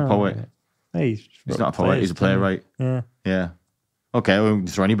 He's not a poet. Hey, He's not a poet. He's a playwright. Yeah. Yeah. Okay, we can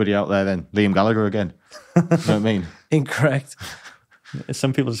throw anybody out there then. Liam Gallagher again. You know what I mean? Incorrect.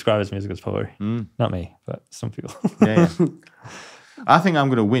 Some people describe his music as poetry. Not me, but some people. Yeah. I think I'm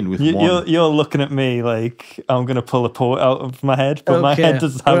going to win with one. You're looking at me like I'm going to pull a poet out of my head, but my Okay. head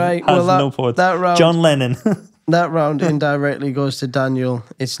has no poet. that round- John Lennon. That round indirectly goes to Daniel.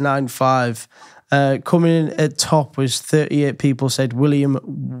 It's 9-5. Coming in at top was 38 people said William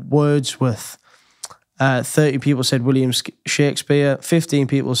Wordsworth. 30 people said William Shakespeare. 15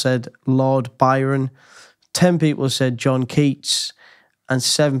 people said Lord Byron. 10 people said John Keats. And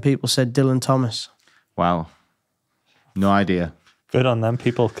 7 people said Dylan Thomas. Wow. No idea. Good on them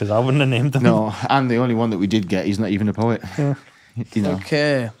people, because I wouldn't have named them. No, I'm the only one that we did get. He's not even a poet. Yeah. You know.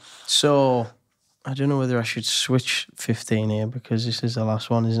 Okay, so I don't know whether I should switch 15 here because this is the last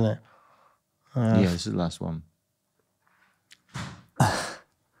one, isn't it? Yeah, this is the last one.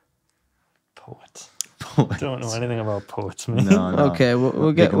 Poets. Poet. Don't know anything about poets, man. No. Okay,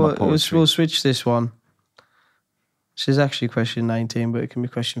 we'll Big on my we'll poetry. switch this one. This is actually question 19, but it can be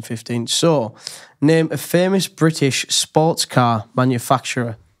question 15. So, name a famous British sports car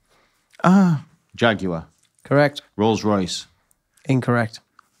manufacturer. Jaguar. Correct. Rolls Royce. Incorrect.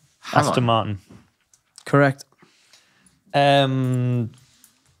 Hang Aston on. Martin. Correct.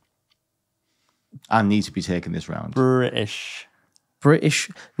 I need to be taking this round. British.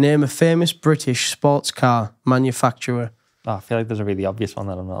 Name a famous British sports car manufacturer. Oh, I feel like there's a really obvious one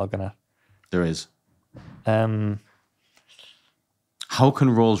that I'm not looking at. There is. Um, How can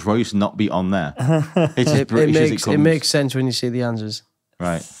Rolls Royce not be on there? It's as British as it comes. It makes sense when you see the answers.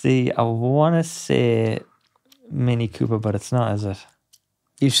 Right. see, I want to say Mini Cooper, but it's not, is it?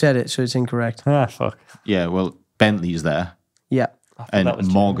 You said it, so it's incorrect. Ah, fuck. Yeah, well, Bentley's there Yeah. I thought and that was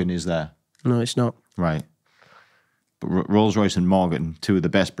Morgan is there. No, it's not. Right. But Rolls Royce and Morgan, two of the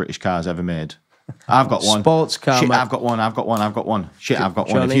best British cars ever made. I've got one. Sports car. Shit, I've got one. Shit, I've got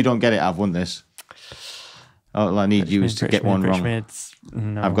one. If Jonny? you don't get it, I've won this. All I need you is to get one wrong.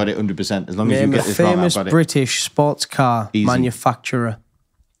 No. I've got it 100%. As long as you Name a get this wrong, I've famous got it. British sports car Easy. manufacturer.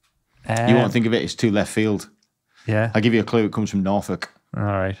 You won't think of it. It's too left field. Yeah. I'll give you a clue. It comes from Norfolk. All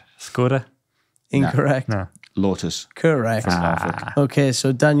right. Skoda? Incorrect. No. Lotus. Correct. From Norfolk. Okay,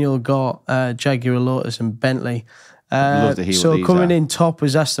 so Daniel got Jaguar, Lotus, and Bentley. Love to hear So what these coming are. in top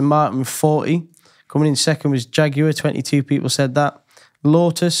was Aston Martin with 40. Coming in second was Jaguar, 22 people said that.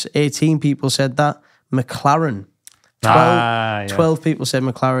 Lotus, 18 people said that. McLaren, 12 people said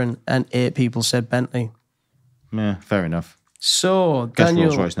McLaren, and 8 people said Bentley. Yeah, fair enough. So, Guess Rolls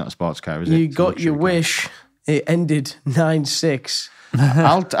Daniel, Royce not a sports car, is it? you It's a got luxury your car. wish. It ended 9-6.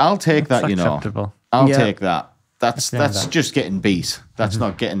 I'll take that. You know, Acceptable. I'll Yeah. take that. That's that. just getting beat. That's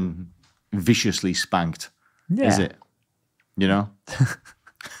not getting viciously spanked, Yeah. is it? You know.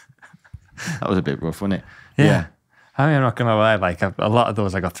 That was a bit rough, wasn't it? Yeah. I mean, I'm not gonna lie. Like a lot of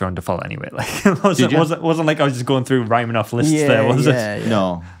those, I got thrown default anyway. Like it Did you? wasn't like I was just going through rhyming off lists there, was it?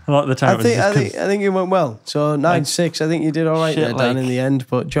 No. A lot of the time, I it was just think it went well. So 9-6. I think you did all right shit, there, Dan, like- in the end.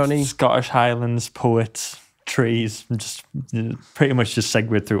 But Jonny, Scottish Highlands, poets, trees, just pretty much just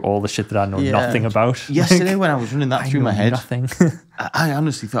segued through all the shit that I know Yeah. nothing about. Yesterday when I was running that I through know my head, nothing. I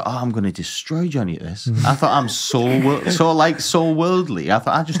honestly thought, oh, I'm going to destroy Johnny at this. I thought I'm so worldly. I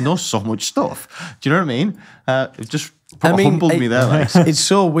thought I just know so much stuff. Do you know what I mean? It just humbled me there. Like. it's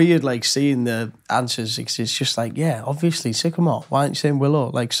so weird, like seeing the answers. It's just like, yeah, obviously Sycamore. Why aren't you saying Willow?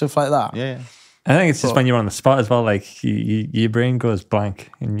 Like stuff like that. Yeah. I think it's just when you're on the spot as well. Like your brain goes blank.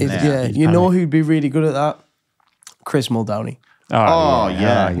 And You know who'd be really good at that? Chris Muldowney. Oh,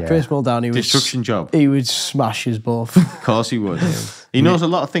 yeah. Chris Muldowney would Destruction job. He would smash us both. Of course he would. He knows a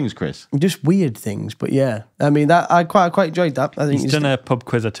lot of things, Chris. Just weird things, but yeah. I mean, that I quite enjoyed that. I think He's done a pub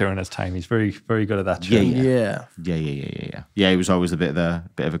quiz or two in his time. He's very, very good at that. Yeah, yeah. Yeah. Yeah, he was always a bit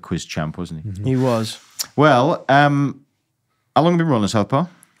of a quiz champ, wasn't he? He was Well, how long have we been rolling, Southpaw?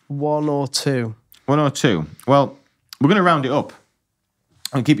 1 or 2. 1 or 2. Well, we're going to round it up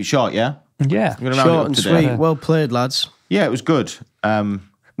and keep it short, yeah? Yeah. We're going to round it Short up and today. sweet. Well played, lads. Yeah, it was good.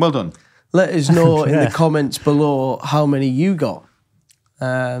 Well done. Let us know in the comments below how many you got.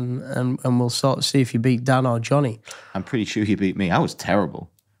 And we'll sort of see if you beat Dan or Jonny. I'm pretty sure he beat me. I was terrible.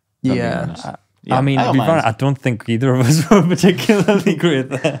 if I'm being Yeah. honest. I mean, I to don't be mind. fair, I don't think either of us were particularly great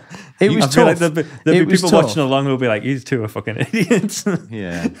there. It was I feel like tough. there'll It be was people tough. watching along who'll be like, "These two are fucking idiots."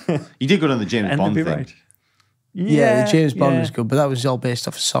 Yeah. You did good on the James And Bond they'll thing. be right. Yeah, the James Bond was good, but that was all based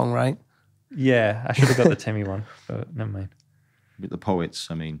off a song, right? Yeah, I should have got the Timmy one, but never mind. With the poets,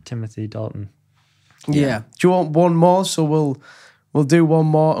 I mean. Timothy Dalton. Yeah. Do you want one more? So we'll do one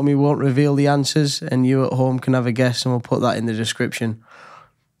more and we won't reveal the answers and you at home can have a guess and we'll put that in the description.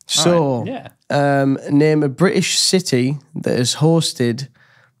 So, name a British city that has hosted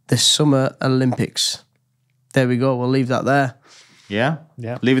the Summer Olympics. There we go. We'll leave that there. Yeah?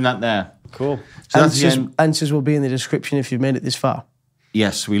 Yeah. Leaving that there. Cool. So that's the end. Answers will be in the description if you've made it this far.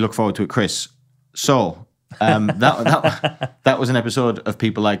 Yes, we look forward to it, Chris. So that was an episode of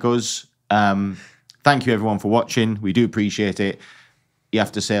People Like Us. Thank you everyone for watching. We do appreciate it. You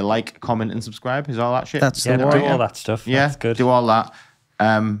have to say like, comment, and subscribe. Is all that shit? That's the do one. all that stuff. Yeah, That's good. do all that.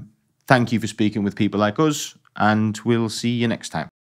 Thank you for speaking with people like us, and we'll see you next time.